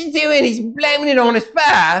 What's he doing? He's blaming it on his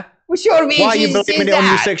fur. What sort of Why are you blaming it on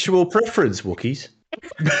your sexual preference, Wookiees?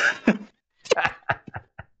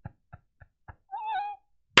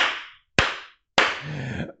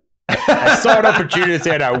 I saw an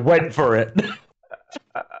opportunity and I went for it.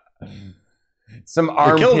 Some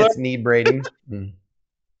armpits need braiding.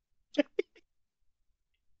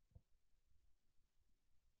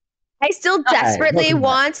 I still desperately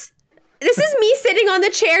want... This is me sitting on the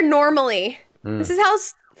chair normally. This is how...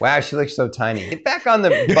 Wow, she looks so tiny. Get back on the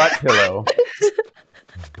butt pillow.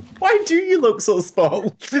 Why do you look so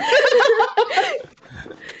small?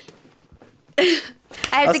 I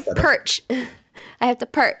have to perch. I have to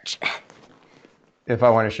perch. If I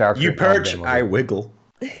want to shower. You perch, I wiggle.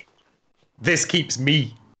 This keeps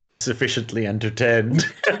me sufficiently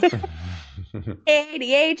entertained.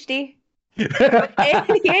 ADHD.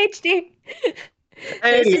 ADHD.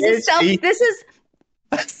 This is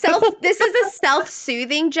a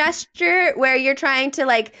self-soothing gesture where you're trying to,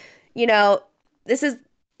 like, you know, this is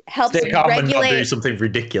helps stay calm regulate. And not do something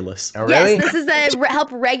ridiculous. Oh, really? Yes, this is help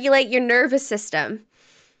regulate your nervous system.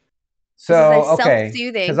 So okay,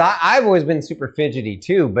 because I've always been super fidgety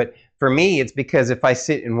too, but for me it's because if I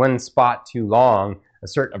sit in one spot too long,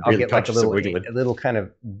 I'll get like a little kind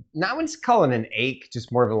of, not when it's calling an ache,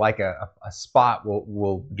 just more of a spot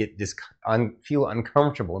will get feel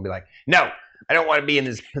uncomfortable and be like, no, I don't want to be in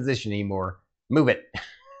this position anymore. Move it.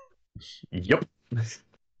 Yep.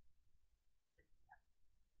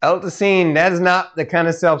 Eltacine, that is not the kind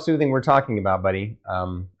of self-soothing we're talking about, buddy.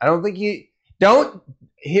 I don't think you don't.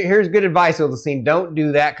 Here's good advice, Eltacine. Don't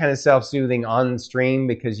do that kind of self-soothing on stream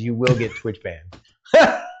because you will get Twitch banned.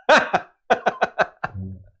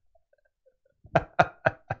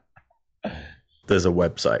 There's a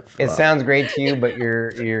website for it that. Sounds great to you, but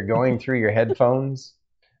you're going through your headphones.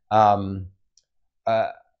 We'll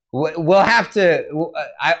have to.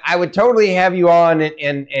 I would totally have you on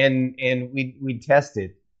and we'd test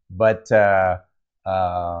it, but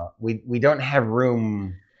we don't have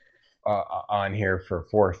room on here for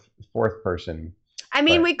fourth person. I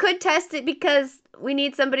mean, we could test it because we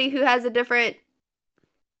need somebody who has a different.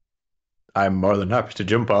 I'm more than happy to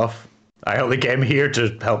jump off. I only came here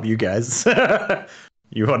to help you guys.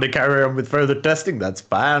 You want to carry on with further testing? That's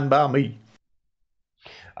fine by me.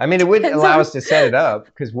 I mean, it would allow us to set it up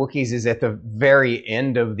because Wookiees is at the very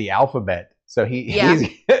end of the alphabet, so he's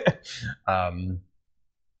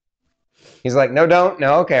like, no, don't,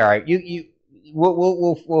 no, okay, all right,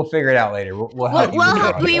 we'll figure it out later. We'll help you.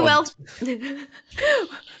 We will.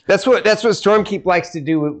 That's what Stormkeep likes to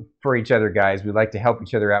do for each other, guys. We like to help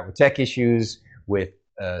each other out with tech issues, with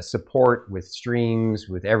support, with streams,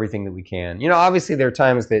 with everything that we can. You know, obviously there are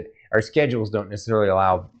times that our schedules don't necessarily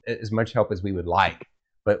allow as much help as we would like,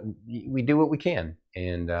 but we do what we can.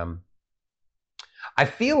 And I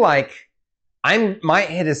feel like my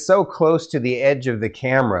head is so close to the edge of the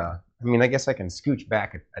camera. I mean, I guess I can scooch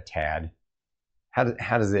back a tad.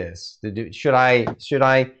 How does this? Should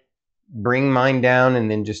I bring mine down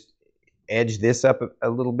and then just edge this up a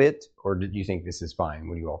little bit, or do you think this is fine?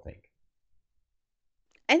 What do you all think?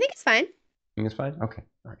 I think it's fine. Think it's fine? Okay.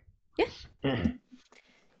 All right. Yeah.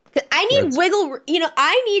 I need wiggle. You know,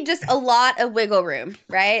 I need just a lot of wiggle room,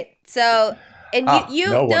 right? So and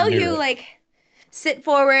you like sit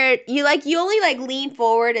forward. You only like lean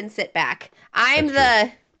forward and sit back.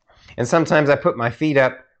 And sometimes I put my feet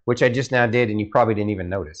up, which I just now did, and you probably didn't even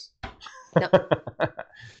notice. No.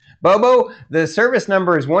 Bobo, the service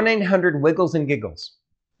number is 1-800-WIGGLES and Giggles.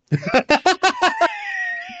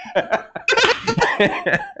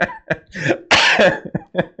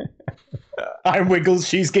 I'm Wiggles,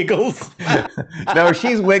 she's Giggles. No,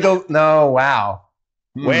 she's Wiggles. No, wow.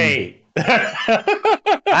 Wait.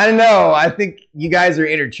 I don't know. I think you guys are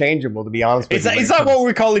interchangeable, to be honest with you. Is that what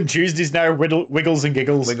we're calling Tuesdays now? Wiggles and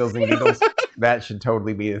Giggles? Wiggles and Giggles. That should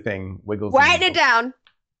totally be the thing. Wiggles Write and it down.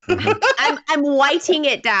 I'm whiting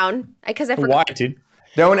it down because I forgot. Whiting?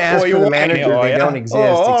 Don't ask for the manager. They don't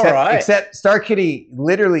exist. Except Star Kitty,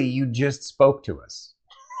 literally, you just spoke to us.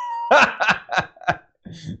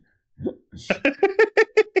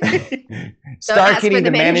 Star Kitty,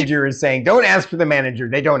 the manager, is saying, don't ask for the manager.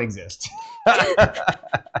 They don't exist.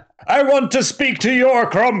 I want to speak to your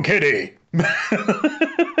Crumb Kitty.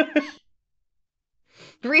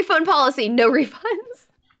 Refund policy, no refunds.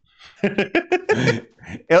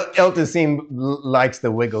 Iltasim likes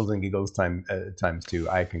the Wiggles and Giggles times 2.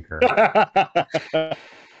 I concur.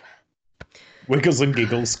 Wiggles and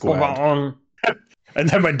Giggles squared. And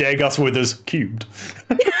then when Dagos withers cubed.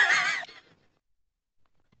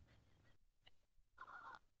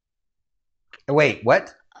 Wait,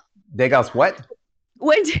 what? Dagos what?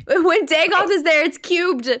 When Dagos is there, it's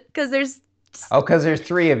cubed because there's. Oh, because there's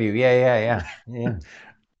 3 of you. Yeah.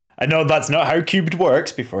 I know that's not how cubed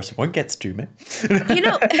works before someone gets to me.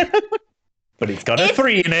 But it's got a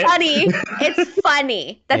 3 in it. It's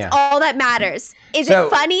funny. That's all that matters. Is it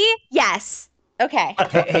funny? Yes. Okay.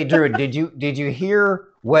 Hey, Drew, did you hear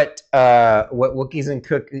what Wookiees and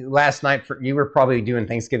Cook last night? You were probably doing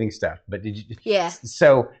Thanksgiving stuff, but did you? Yeah.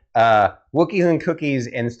 So Wookiees and Cookies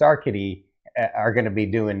and Star Kitty are going to be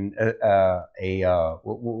doing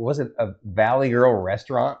was it a Valley Girl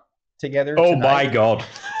restaurant together? Oh tonight? my God!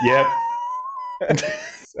 Yep.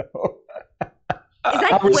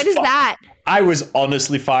 What is that? I was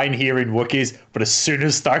honestly fine hearing Wookiees, but as soon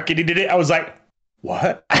as Star Kitty did it, I was like,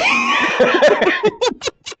 "What?"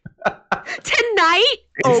 Tonight?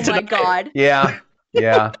 Oh my God! Yeah,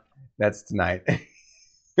 that's tonight.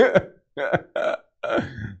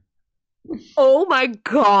 Oh my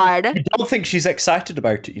God! I don't think she's excited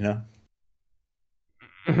about it,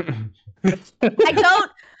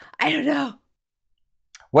 I don't know.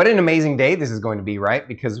 What an amazing day this is going to be, right?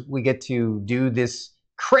 Because we get to do this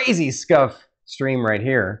crazy scuff stream right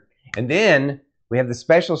here, and then we have the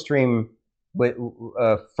special stream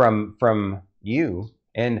from you.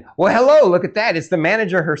 And well, hello! Look at that! It's the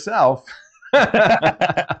manager herself.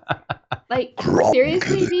 Like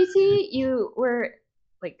seriously, BT, you were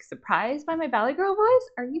like surprised by my Valley Girl voice?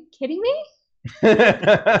 Are you kidding me?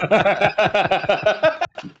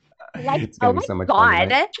 Like, oh my so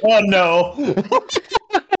God! Oh no!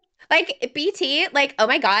 Like BT, like oh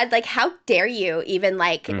my God! Like how dare you even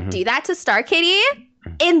do that to Star Kitty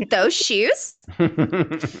in those shoes?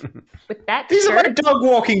 With that These shirt? are my dog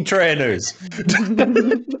walking trainers.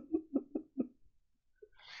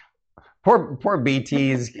 Poor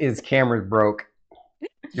BT's his camera's broke.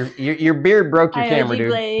 Your beard broke your camera,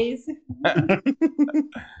 dude. Blaze.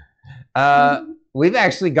 We've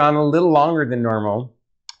actually gone a little longer than normal,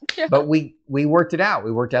 but we worked it out.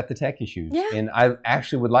 We worked out the tech issues, and I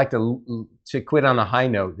actually would like to quit on a high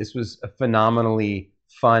note. This was a phenomenally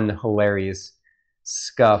fun, hilarious,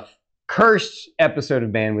 scuff, cursed episode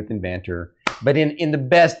of Bandwidth and Banter, but in the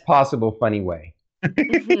best possible funny way.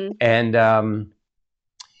 And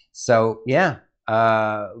so yeah,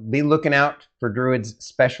 be looking out for Druid's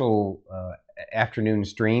special afternoon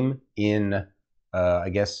stream in I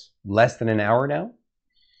guess less than an hour now.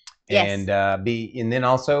 Yes. And then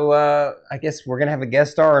also I guess we're gonna have a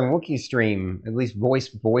guest star on Wookiee stream, at least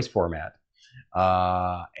voice format,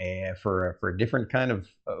 and for a different kind of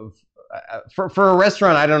for a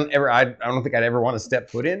restaurant I don't think I'd ever want to step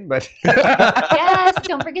foot in, but yes,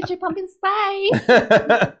 don't forget your pumpkin spice.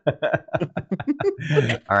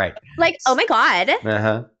 All right. Like, oh my God.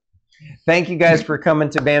 Thank you guys for coming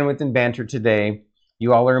to Bandwidth and Banter today.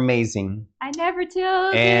 You all are amazing. I never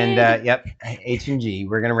told. And yep, H&G.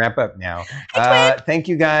 We're gonna wrap up now. Thank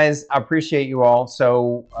you guys. I appreciate you all.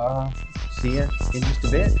 So see you in just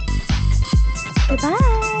a bit.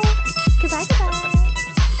 Goodbye. Goodbye.